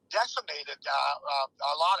decimated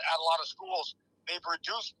a lot of schools. They've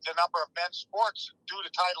reduced the number of men's sports due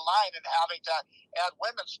to Title IX and having to add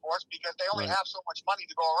women's sports because they only right. have so much money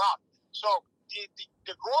to go around. So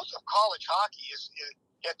the growth of college hockey is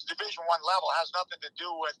at the Division I level has nothing to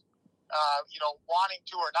do with wanting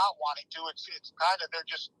to or not wanting to. It's kind of they're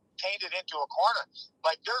just painted into a corner.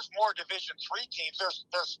 Like there's more Division III teams. There's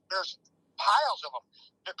piles of them.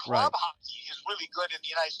 The club right. hockey is really good in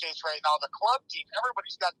the United States right now. The club team,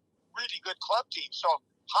 everybody's got really good club teams. So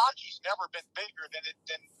hockey's never been bigger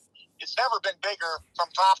it's never been bigger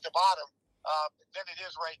from top to bottom than it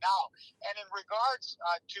is right now. And in regards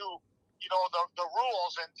to the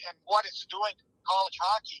rules and what it's doing to college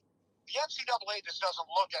hockey, the NCAA just doesn't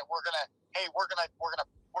look at we're gonna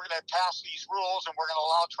pass these rules and we're gonna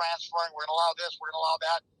allow transferring, we're gonna allow this, we're gonna allow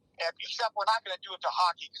that, and except we're not gonna do it to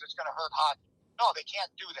hockey because it's gonna hurt hockey. No, they can't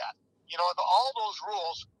do that. All those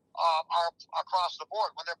rules are across the board.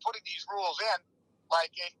 When they're putting these rules in, like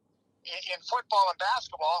in football and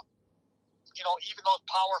basketball, even those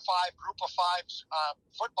Power 5, Group of 5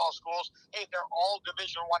 football schools, hey, they're all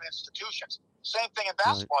Division I institutions. Same thing in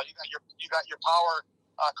basketball. Right. You got your power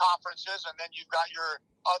conferences, and then you've got your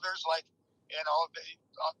others like the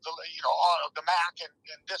MAC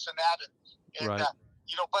and this and that, and right.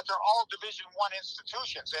 But they're all Division I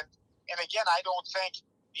institutions, and again, I don't think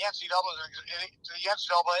the NCAA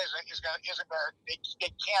isn't going to.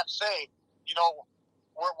 They can't say,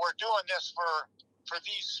 we're doing this for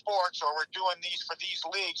these sports, or we're doing these for these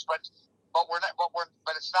leagues, but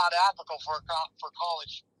it's not applicable for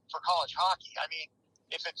college hockey. I mean,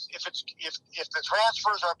 if the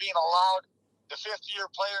transfers are being allowed, the fifth-year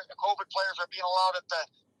players, the COVID players are being allowed in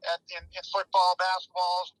football,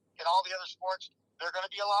 basketballs, and all the other sports, they're going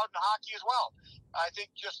to be allowed in hockey as well. I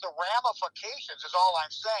think just the ramifications is all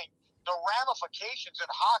I'm saying. The ramifications in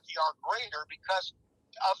hockey are greater because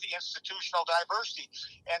of the institutional diversity.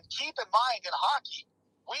 And keep in mind, in hockey,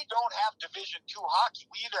 we don't have Division II hockey.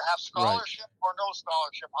 We either have scholarship or no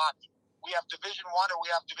scholarship hockey. We have Division I or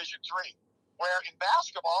we have Division III. Where in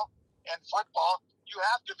basketball and football, you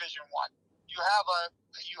have Division I. You have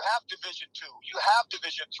Division II. You have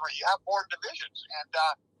Division III. You have more divisions and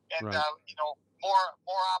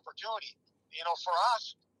more opportunity. For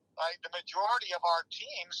us, the majority of our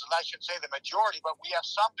teams, and I should say the majority, but we have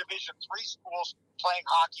some Division III schools playing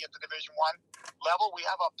hockey at the Division I level. We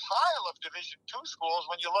have a pile of Division II schools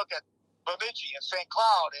when you look at Bemidji and St.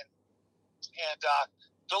 Cloud and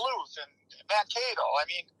Duluth and Mankato. I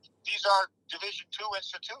mean, these are Division II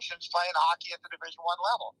institutions playing hockey at the Division I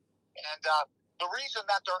level. And the reason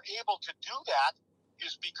that they're able to do that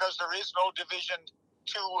is because there is no Division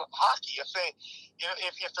II hockey. If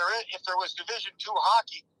there was Division II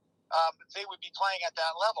hockey, they would be playing at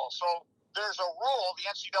that level. So there's a rule. The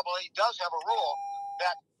NCAA does have a rule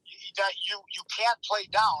that you can't play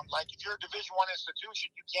down. Like if you're a Division I institution,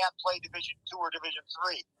 you can't play Division II or Division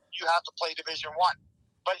III. You have to play Division I.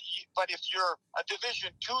 But if you're a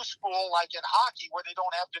Division II school, like in hockey, where they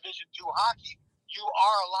don't have Division II hockey, you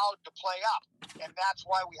are allowed to play up. And that's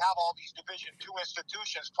why we have all these Division II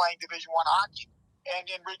institutions playing Division I hockey. And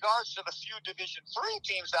in regards to the few Division III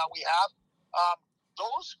teams that we have,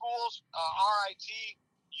 those schools, RIT,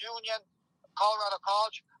 Union, Colorado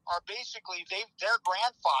College, are basically they're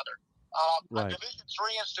grandfathered. A Division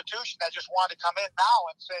III institution that just wanted to come in now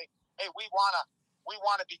and say, hey, we want to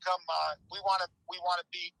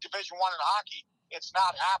be Division I in hockey. It's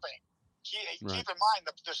not happening. Keep in mind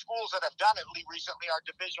the schools that have done it recently are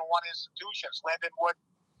Division I institutions. Lindenwood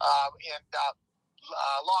and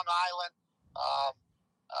Long Island.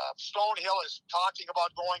 Stonehill is talking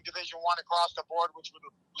about going Division I across the board, which would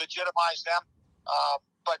legitimize them.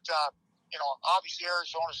 But obviously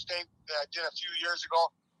Arizona State did a few years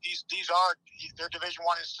ago. They're Division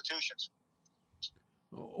I institutions.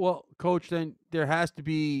 Well, Coach, then there has to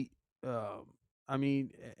be. I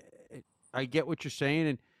mean, I get what you're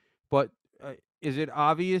saying, but is it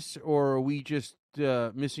obvious, or are we just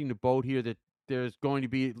missing the boat here that there's going to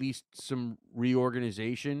be at least some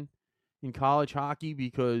reorganization in college hockey?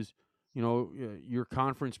 Because your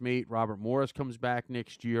conference mate Robert Morris comes back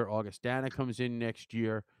next year. Augustana comes in next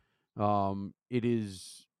year. It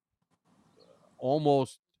is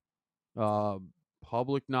almost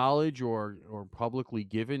public knowledge or publicly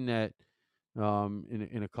given that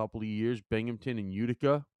in a couple of years, Binghamton and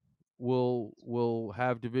Utica will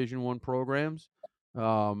have Division I programs.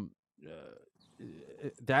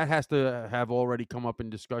 That has to have already come up in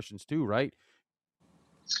discussions too, right?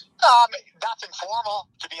 Nothing formal,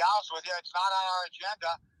 to be honest with you. It's not on our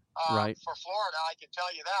agenda for Florida, I can tell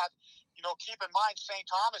you that. Keep in mind, St.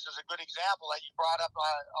 Thomas is a good example that you brought up,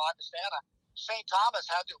 Augustana. St. Thomas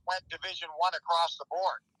went Division I across the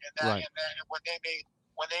board, and when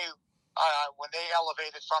they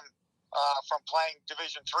elevated from playing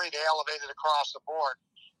Division III, they elevated across the board.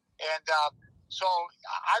 And so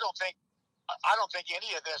I don't think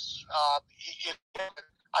any of this.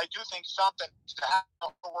 I do think something to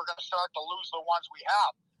happen. We're going to start to lose the ones we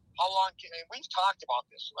have. How long? And we've talked about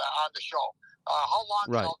this on the show. How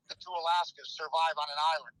long can the two Alaskas survive on an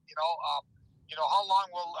island? How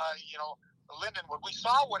long will Lindenwood? We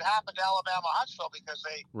saw what happened to Alabama Huntsville because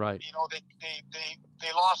they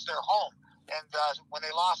lost their home, and when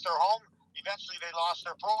they lost their home, eventually they lost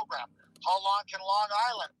their program. How long can Long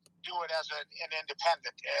Island do it as an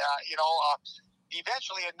independent?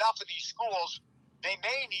 Eventually, enough of these schools, they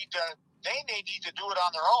may need to do it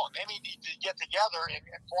on their own. They may need to get together and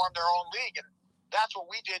form their own league, and that's what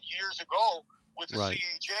we did years ago with the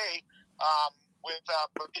CHA, with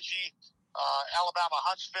Bemidji, Alabama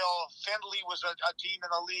Huntsville. Findlay was a team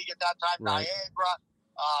in the league at that time. Niagara,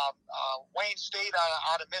 Wayne State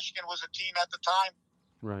out of Michigan was a team at the time.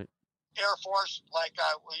 Right. Air Force,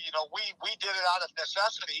 we did it out of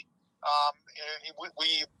necessity.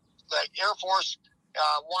 We like Air Force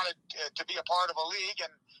wanted to be a part of a league,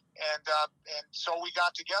 and so we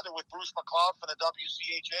got together with Bruce McLeod from the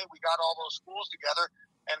WCHA. We got all those schools together,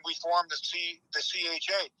 and we formed the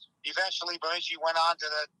CHA. Eventually, Bemidji went on to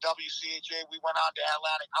the WCHA. We went on to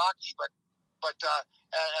Atlantic Hockey, but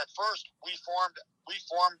at first we formed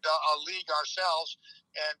a league ourselves.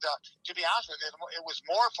 And to be honest with you, it was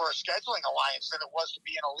more for a scheduling alliance than it was to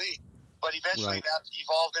be in a league. But eventually, that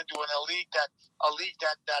evolved into a league that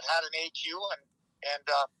had an AQ, and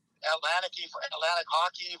Atlantic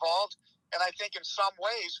Hockey evolved. And I think in some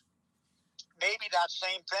ways, maybe that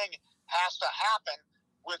same thing has to happen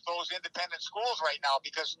with those independent schools right now,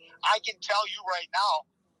 because I can tell you right now,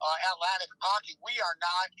 Atlantic Hockey, we are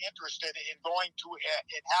not interested in going to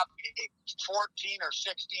and having a 14 or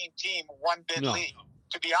 16 team one bid league.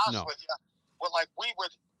 To be honest with you,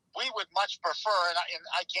 we would much prefer, and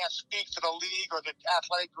I can't speak for the league or the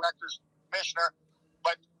athletic director's commissioner,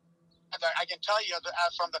 but I can tell you that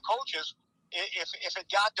from the coaches, if it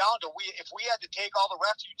got down to if we had to take all the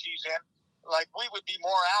refugees in, like, we would be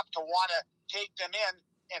more apt to want to take them in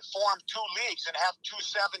and form two leagues and have two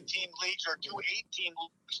 17 leagues or two 18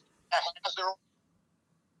 leagues that has their own,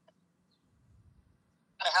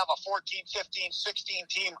 to have a 14, 15, 16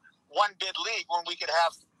 team one bid league when we could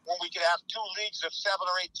have two leagues of 7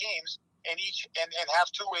 or 8 teams and have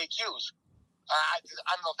two AQs. I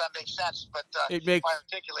don't know if that makes sense, but if I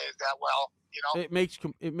articulated that well,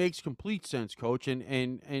 it makes complete sense, Coach,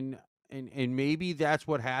 and maybe that's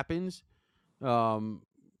what happens.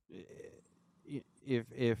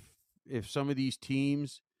 If some of these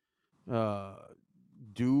teams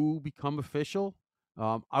do become official,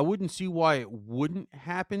 I wouldn't see why it wouldn't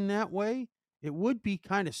happen that way. It would be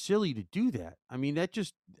kind of silly to do that. I mean,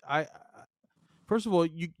 first of all,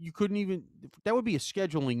 you couldn't even, that would be a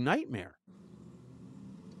scheduling nightmare,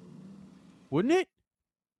 wouldn't it?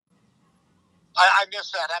 I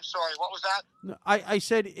missed that. I'm sorry. What was that? No, I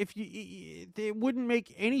said it wouldn't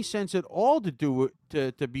make any sense at all to do it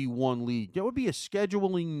to be one league. That would be a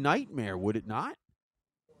scheduling nightmare, would it not?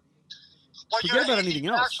 Well, forget about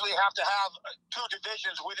anything else. You actually have to have two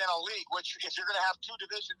divisions within a league, which if you're going to have two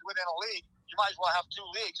divisions within a league, you might as well have two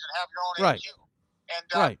leagues and have your own AQ.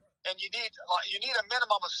 And and you need a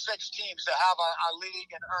minimum of 6 teams to have a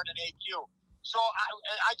league and earn an AQ. So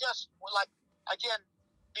I guess, again,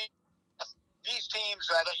 these teams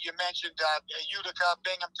that you mentioned, Utica,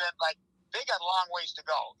 Binghamton, they got a long ways to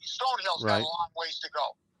go. Stonehill's got a long ways to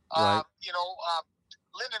go.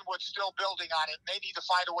 Lindenwood's still building on it. They need to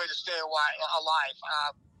find a way to stay alive.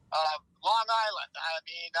 Long Island,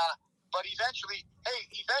 but eventually,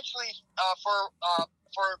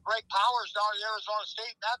 for Greg Powers down at Arizona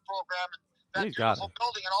State in that program, that beautiful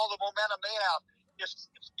building and all the momentum they have,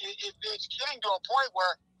 it's getting to a point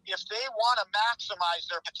where if they want to maximize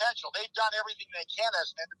their potential, they've done everything they can as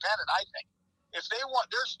an independent, I think. If they want,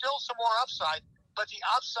 there's still some more upside, but the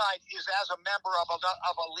upside is as a member of a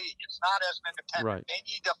league. It's not as an independent. They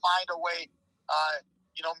need to find a way.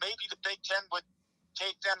 Maybe the Big Ten would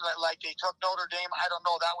take them like they took Notre Dame. I don't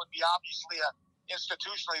know. That would be obviously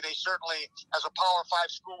institutionally, they certainly, as a Power 5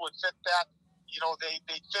 school, would fit that. They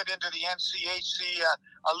fit into the NCHC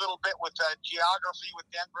a little bit with geography, with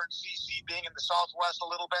Denver and CC being in the Southwest a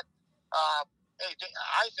little bit.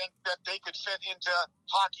 I think that they could fit into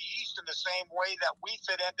Hockey East in the same way that we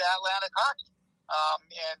fit into Atlantic Hockey.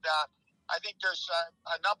 I think there's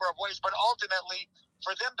a number of ways, but ultimately,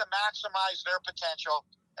 for them to maximize their potential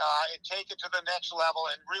and take it to the next level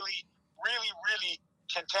and really, really, really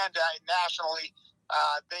contend nationally,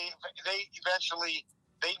 they eventually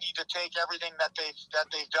need to take everything that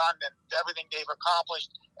they've done and everything they've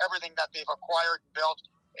accomplished, everything that they've acquired and built,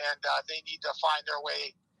 and they need to find their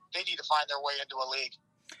way. They need to find their way into a league.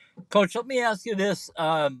 Coach, let me ask you this,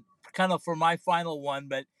 kind of for my final one,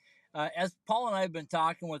 but as Paul and I have been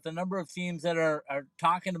talking with a number of teams that are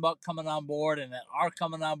talking about coming on board and that are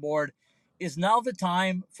coming on board, is now the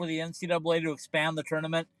time for the NCAA to expand the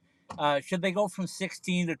tournament? Should they go from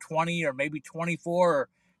 16 to 20 or maybe 24, or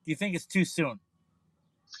do you think it's too soon?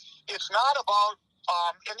 It's not about,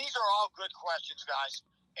 and these are all good questions, guys.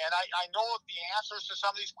 And I know the answers to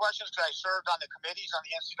some of these questions because I served on the committees, on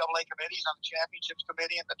the NCAA committees, on the championships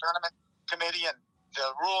committee and the tournament committee and the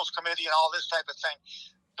rules committee and all this type of thing.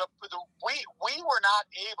 We were not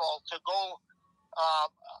able to go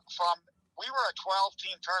we were a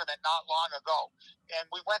 12-team tournament not long ago, and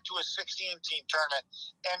we went to a 16-team tournament.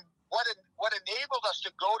 And what enabled us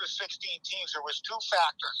to go to 16 teams, there was 2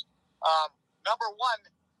 factors. number one,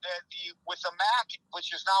 with the MAC, which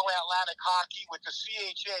is now Atlantic Hockey, with the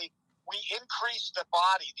CHA, we increased the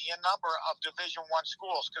number of Division I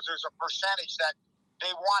schools, because there's a percentage that they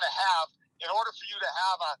want to have in order for you to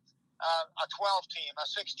have a 12 team, a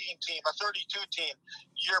 16 team, a 32 team.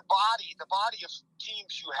 The body of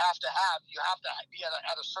teams you have to be at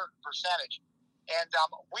a certain percentage. And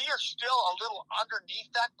we are still a little underneath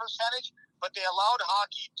that percentage, but they allowed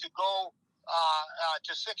hockey to go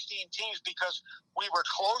to 16 teams because we were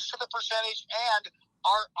close to the percentage, and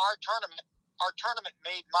our tournament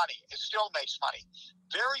made money. It still makes money.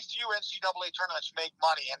 Very few NCAA tournaments make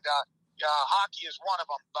money, and hockey is one of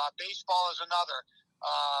them. Baseball is another.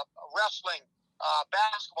 Wrestling,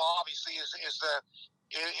 basketball obviously is the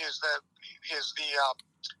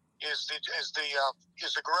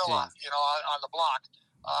gorilla, on the block.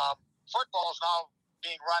 Football is now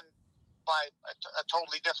being run by a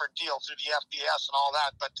totally different deal through the FBS and all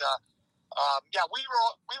that. But we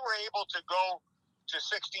were able to go to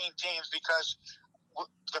 16 teams because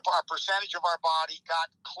our percentage of our body got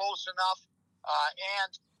close enough,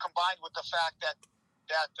 and combined with the fact that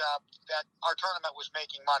our tournament was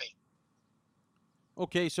making money.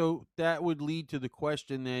 Okay, so that would lead to the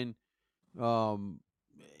question then,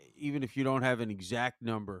 even if you don't have an exact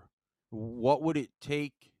number, what would it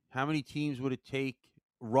take? How many teams would it take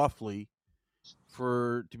roughly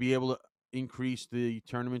to be able to increase the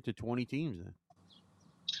tournament to 20 teams then?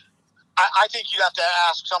 I think you'd have to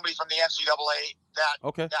ask somebody from the NCAA that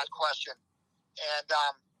question. And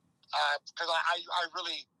because I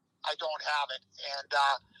don't have it. And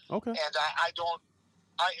and I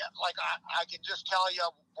can just tell you,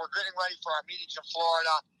 we're getting ready for our meetings in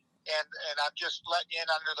Florida, and I'm just letting you in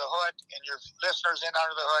under the hood, and your listeners in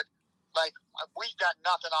under the hood. Like, we've got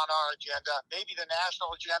nothing on our agenda. Maybe the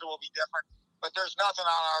national agenda will be different, but there's nothing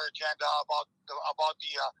on our agenda about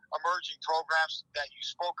the emerging programs that you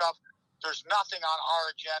spoke of. There's nothing on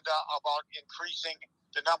our agenda about increasing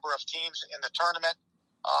the number of teams in the tournament.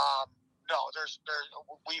 No,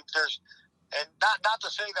 and not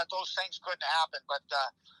to say that those things couldn't happen, but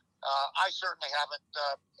I certainly haven't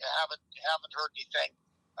heard anything,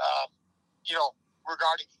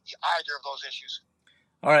 regarding either of those issues.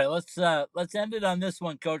 All right, let's end it on this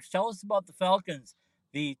one, Coach. Tell us about the Falcons,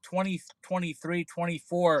 the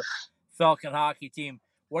 2023-24 Falcon hockey team.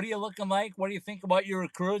 What are you looking like? What do you think about your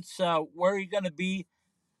recruits? Where are you going to be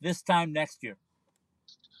this time next year?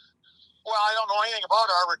 Well, I don't know anything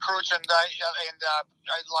about our recruits, and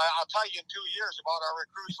I'll tell you in 2 years about our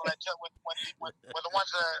recruits when the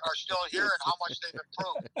ones that are still here and how much they've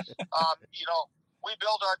improved. We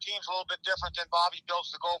build our teams a little bit different than Bobby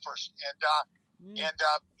builds the Gophers, and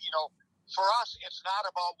for us, it's not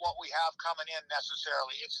about what we have coming in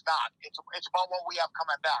necessarily. It's not. It's about what we have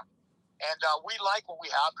coming back, and we like what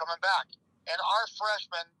we have coming back. And our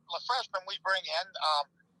freshmen we bring in,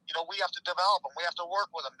 we have to develop them. We have to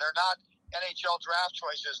work with them. They're not NHL draft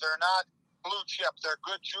choices. They're not blue chip. They're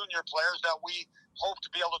good junior players that we hope to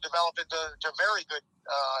be able to develop into very good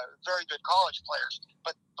college players.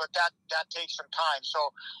 But that takes some time.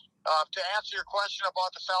 So to answer your question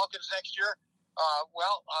about the Falcons next year,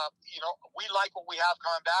 we like what we have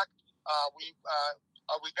coming back. We've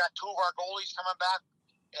got two of our goalies coming back,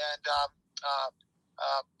 and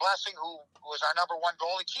Blessing, who was our number one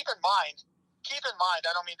goalie. Keep in mind,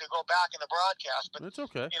 I don't mean to go back in the broadcast, but it's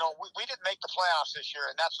okay. We didn't make the playoffs this year,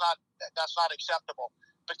 and that's not acceptable.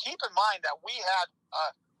 But keep in mind that we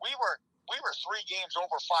were 3 games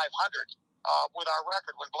over 500 with our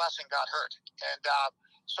record when Blessing got hurt, and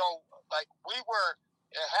so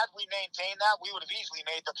had we maintained that, we would have easily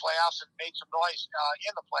made the playoffs and made some noise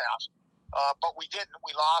in the playoffs. But we didn't.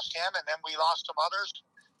 We lost him, and then we lost some others.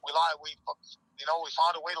 We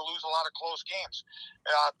found a way to lose a lot of close games.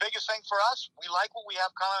 Biggest thing for us, we like what we have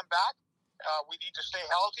coming back. We need to stay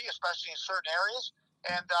healthy, especially in certain areas,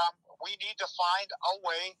 and we need to find a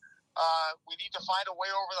way. We need to find a way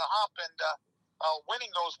over the hump and winning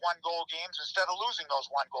those 1-goal games instead of losing those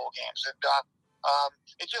 1-goal games. And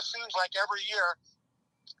it just seems like every year,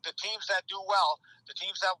 the teams that do well, the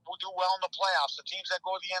teams that will do well in the playoffs, the teams that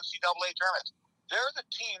go to the NCAA tournament, they're the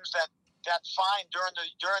teams that find during the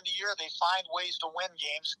year, they find ways to win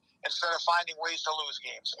games instead of finding ways to lose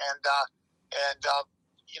games. And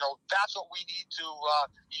that's what we need to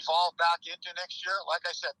evolve back into next year. Like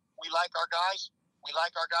I said, we like our guys. We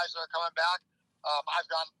like our guys that are coming back.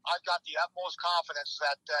 I've got the utmost confidence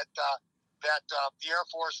that the Air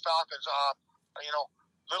Force Falcons,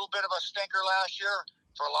 little bit of a stinker last year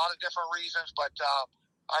for a lot of different reasons, but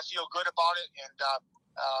I feel good about it, and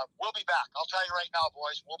we'll be back. I'll tell you right now,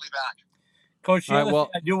 boys, we'll be back. Coach, I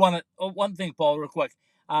do want to one thing, Paul, real quick.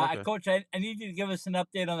 Okay. Coach, I need you to give us an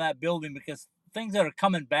update on that building because things that are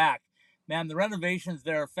coming back, man, the renovations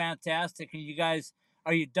there are fantastic. And you guys,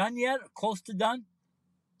 are you done yet? Or close to done?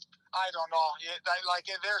 I don't know.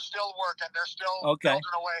 They're still working. They're still Okay.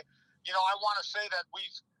 building away. I want to say that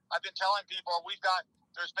I've been telling people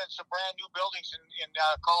there's been some brand new buildings in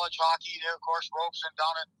college hockey. There, of course, Robeson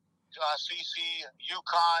down at CC,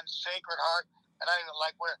 Yukon, Sacred Heart, and I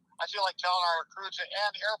feel like telling our recruits and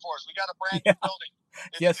Air Force, we got a brand new building.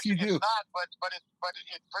 Yes, you do. It's not, but it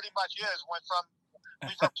pretty much is.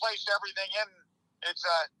 We've replaced everything in.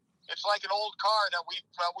 It's like an old car that we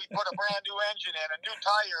put a brand new engine in, and new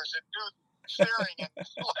tires, and new steering, and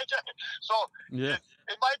so Yeah.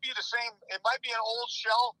 it might be the same. It might be an old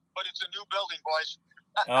shell, but it's a new building, boys.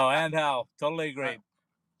 Oh, and how? Totally agree.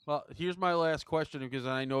 Well, here's my last question because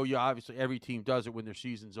I know you obviously every team does it when their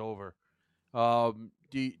season's over. Do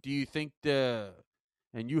you think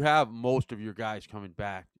and you have most of your guys coming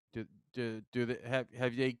back? Do they have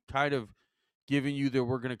they kind of given you that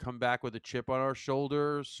we're going to come back with a chip on our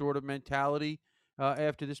shoulder sort of mentality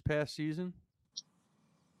after this past season?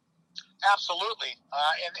 Absolutely,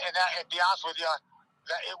 and to be honest with you,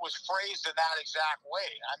 that it was phrased in that exact way.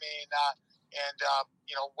 I mean,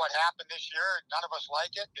 what happened this year, none of us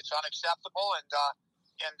like it. It's unacceptable, and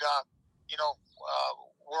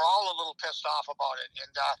we're all a little pissed off about it,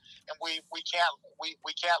 and we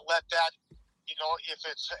can't let that, if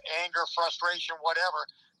it's anger, frustration, whatever,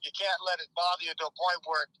 you can't let it bother you to a point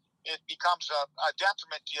where it becomes a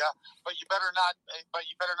detriment to you. But you better not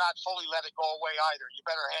fully let it go away either. You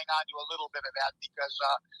better hang on to a little bit of that because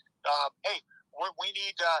hey, we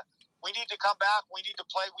need to come back. We need to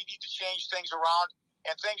play. We need to change things around.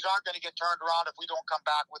 And things aren't going to get turned around if we don't come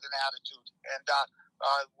back with an attitude. And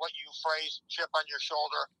what you phrase, chip on your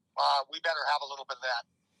shoulder, we better have a little bit of that.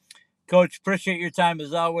 Coach, appreciate your time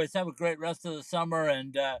as always. Have a great rest of the summer,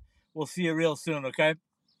 and we'll see you real soon, okay?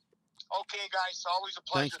 Okay, guys. Always a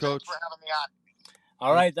pleasure. Thanks, Coach. Thanks for having me on.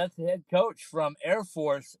 All right, that's the head coach from Air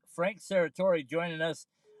Force, Frank Serratore, joining us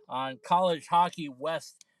on College Hockey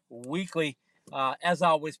West Weekly. As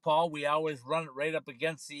always, Paul, we always run it right up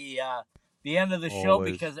against the end of the show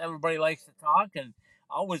because everybody likes to talk and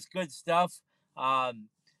always good stuff. So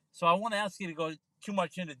I won't ask you to go too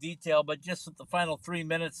much into detail, but just with the final 3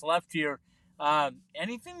 minutes left here,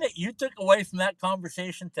 anything that you took away from that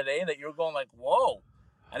conversation today that you're going like, whoa,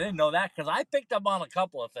 I didn't know that, because I picked up on a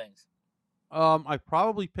couple of things. I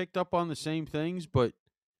probably picked up on the same things, but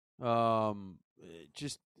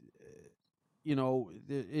just it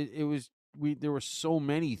was there were so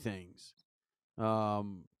many things,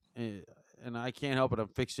 and I can't help it. I'm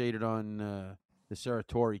fixated on the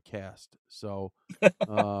Serratore cast, so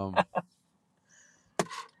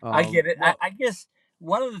I get it. Well, I guess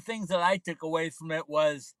one of the things that I took away from it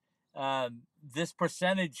was this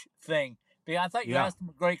percentage thing. I thought you asked him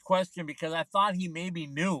a great question because I thought he maybe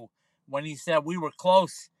knew when he said we were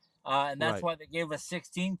close, and that's why they gave us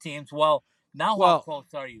 16 teams. Well, now how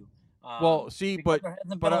close are you? But there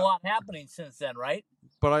hasn't been a lot happening since then, right?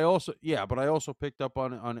 But I also picked up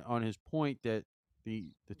on his point that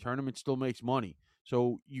the tournament still makes money.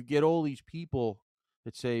 So you get all these people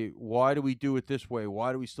that say, "Why do we do it this way?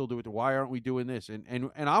 Why do we still do it? Why aren't we doing this?"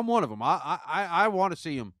 And I'm one of them. I want to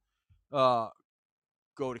see him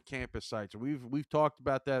go to campus sites. We've talked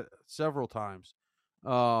about that several times.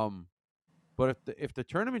 But if the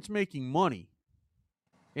tournament's making money,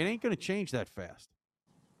 it ain't going to change that fast.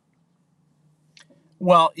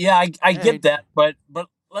 Well, yeah, I get that, but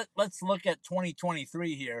let's look at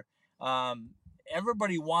 2023 here.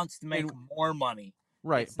 Everybody wants to make more money,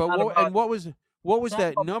 right? It's but what was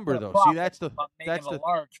that number though? Profit, See, that's the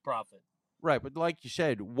large profit. Right, but like you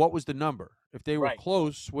said, what was the number? If they were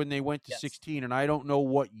close when they went to 16, and I don't know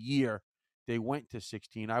what year they went to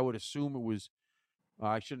 16, I would assume it was.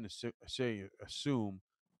 I shouldn't say assume.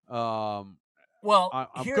 Well,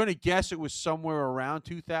 I'm going to guess it was somewhere around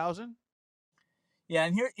 2000. Yeah,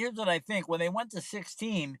 and here's what I think. When they went to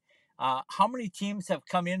 16, how many teams have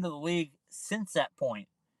come into the league since that point?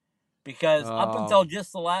 Because up until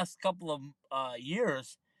just the last couple of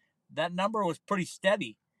years, that number was pretty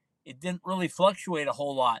steady. It didn't really fluctuate a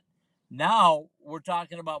whole lot. Now we're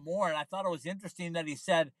talking about more, and I thought it was interesting that he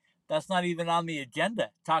said that's not even on the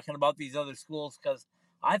agenda, talking about these other schools, because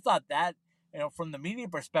I thought that, from the media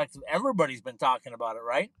perspective, everybody's been talking about it,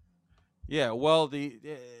 right? Yeah, well,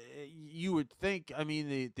 you would think. I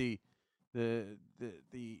mean, the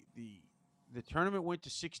tournament went to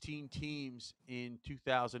 16 teams in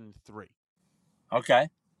 2003. Okay.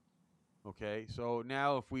 Okay, so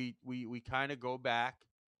now if we kind of go back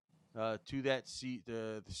to that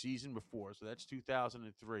the season before, so that's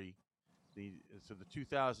 2003. the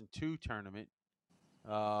 2002 tournament.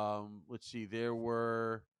 Let's see, there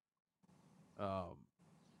were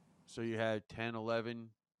so you had 10, 11,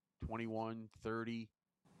 21, 30,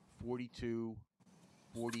 42,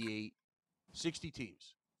 48, 60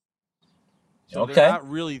 teams. So they're not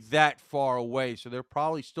really that far away. So they're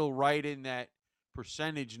probably still right in that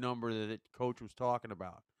percentage number that the coach was talking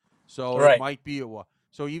about. So it might be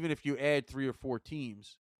so even if you add 3 or 4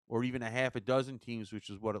 teams, or even a half a dozen teams, which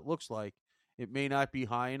is what it looks like, it may not be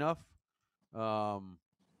high enough. And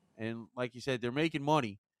like you said, they're making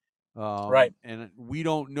money. And we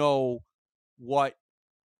don't know what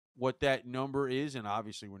that number is, and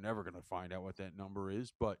obviously we're never going to find out what that number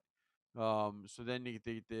is. But so then the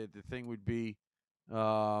thing would be,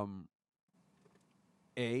 do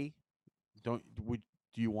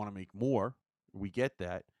you want to make more? We get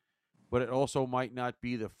that, but it also might not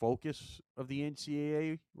be the focus of the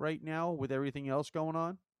NCAA right now with everything else going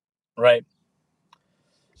on. Right.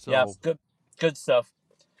 So yeah, good stuff.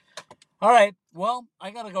 All right. Well,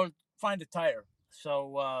 I gotta go find a tire.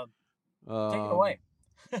 So take it away.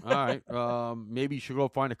 All right. Maybe you should go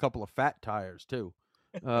find a couple of fat tires too.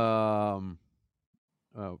 Yeah,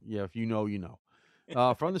 if you know, you know.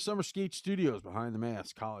 From the Summer Skate Studios behind the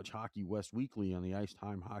mask, College Hockey West Weekly on the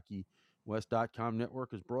IcetimeHockeyWest.com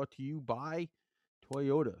network is brought to you by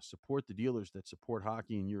Toyota. Support the dealers that support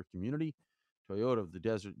hockey in your community. Toyota of the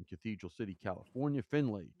Desert in Cathedral City, California.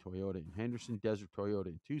 Finlay Toyota in Henderson. Desert Toyota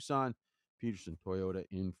in Tucson. Peterson Toyota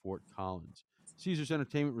in Fort Collins. Caesars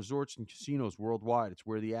Entertainment Resorts and Casinos worldwide. It's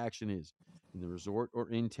where the action is, in the resort or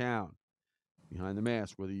in town. Behind the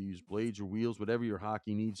Mask, whether you use blades or wheels, whatever your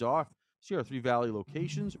hockey needs are, see our 3 Valley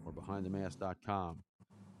locations or behindthemask.com.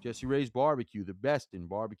 Jesse Ray's Barbecue, the best in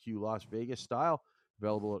barbecue Las Vegas style,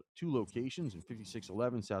 available at 2 locations in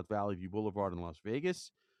 5611 South Valley View Boulevard in Las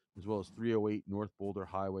Vegas, as well as 308 North Boulder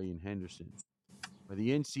Highway in Henderson. By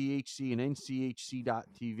the NCHC and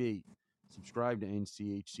NCHC.TV. Subscribe to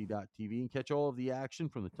NCHC.TV and catch all of the action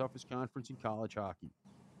from the toughest conference in college hockey.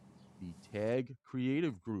 The Tag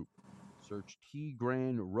Creative Group. Search T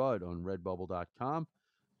Grand Rudd on redbubble.com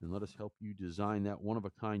and let us help you design that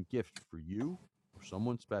one-of-a-kind gift for you or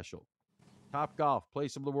someone special. Top Golf. Play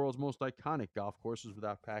some of the world's most iconic golf courses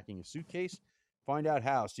without packing a suitcase. Find out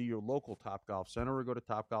how. See your local Top Golf center or go to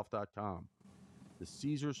topgolf.com. The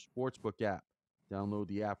Caesars Sportsbook app. Download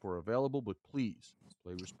the app where available, but please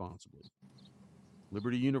play responsibly.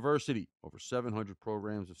 Liberty University. Over 700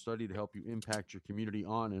 programs of study to help you impact your community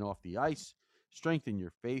on and off the ice. Strengthen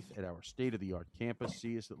your faith at our state-of-the-art campus.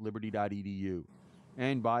 See us at liberty.edu.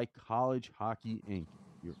 And by College Hockey Inc.,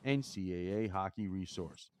 your NCAA hockey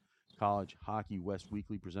resource. College Hockey West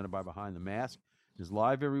Weekly, presented by Behind the Mask, is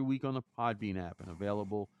live every week on the Podbean app and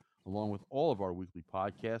available along with all of our weekly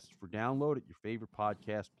podcasts for download at your favorite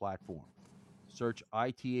podcast platform. Search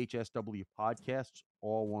ITHSW Podcasts,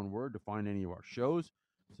 all one word, to find any of our shows.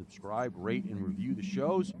 Subscribe, rate, and review the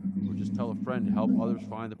shows, or just tell a friend to help others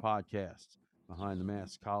find the podcasts. Behind the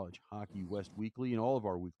Mask, College Hockey West Weekly, and all of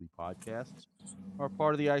our weekly podcasts are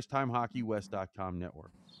part of the IcetimeHockeyWest.com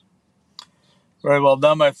network. Very well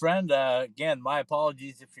done, my friend. Again, my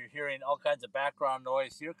apologies if you're hearing all kinds of background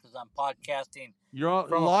noise here because I'm podcasting. You're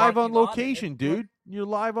live on location, dude. You're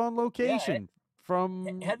live on location from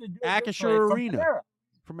Acrisure Arena.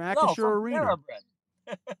 From Acrisure Arena. Panera Bread.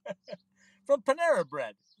 From Panera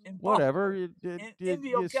Bread. Whatever.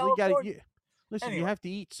 Indio, California. Listen, anyway. You have to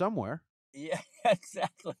eat somewhere. Yeah,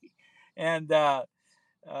 exactly. And,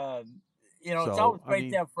 it's always great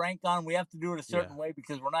to have Frank on. We have to do it a certain way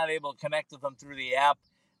because we're not able to connect with him through the app,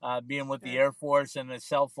 being with the Air Force and his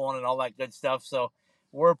cell phone and all that good stuff. So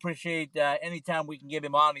we appreciate anytime we can get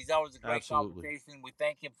him on. He's always a great conversation. We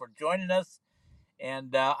thank him for joining us.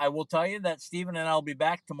 And I will tell you that Stephen and I will be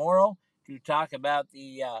back tomorrow to talk about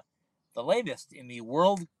the latest in the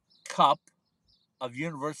World Cup of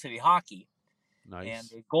University Hockey. Nice.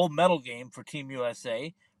 And a gold medal game for Team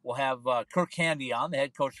USA. We'll have Kirk Handy on, the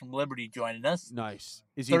head coach from Liberty, joining us. Nice.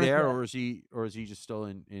 Is he there, or is he just still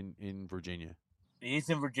in Virginia? He's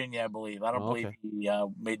in Virginia, I believe. I don't believe he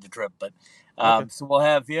made the trip, but so we'll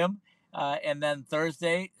have him. And then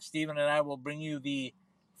Thursday, Stephen and I will bring you the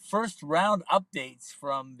first round updates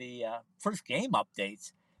from the first game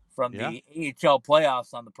updates from the AHL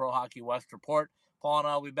playoffs on the Pro Hockey West Report. Paul and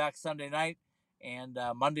I will be back Sunday night and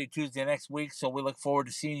Monday, Tuesday next week. So we look forward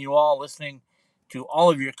to seeing you all, listening to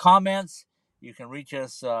all of your comments. You can reach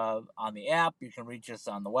us on the app. You can reach us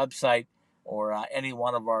on the website or any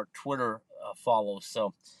one of our Twitter follows.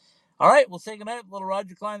 So, all right, we'll say goodnight. Little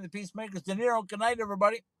Roger Klein, the Peacemakers. De Niro, good night,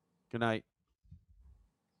 everybody. Good night.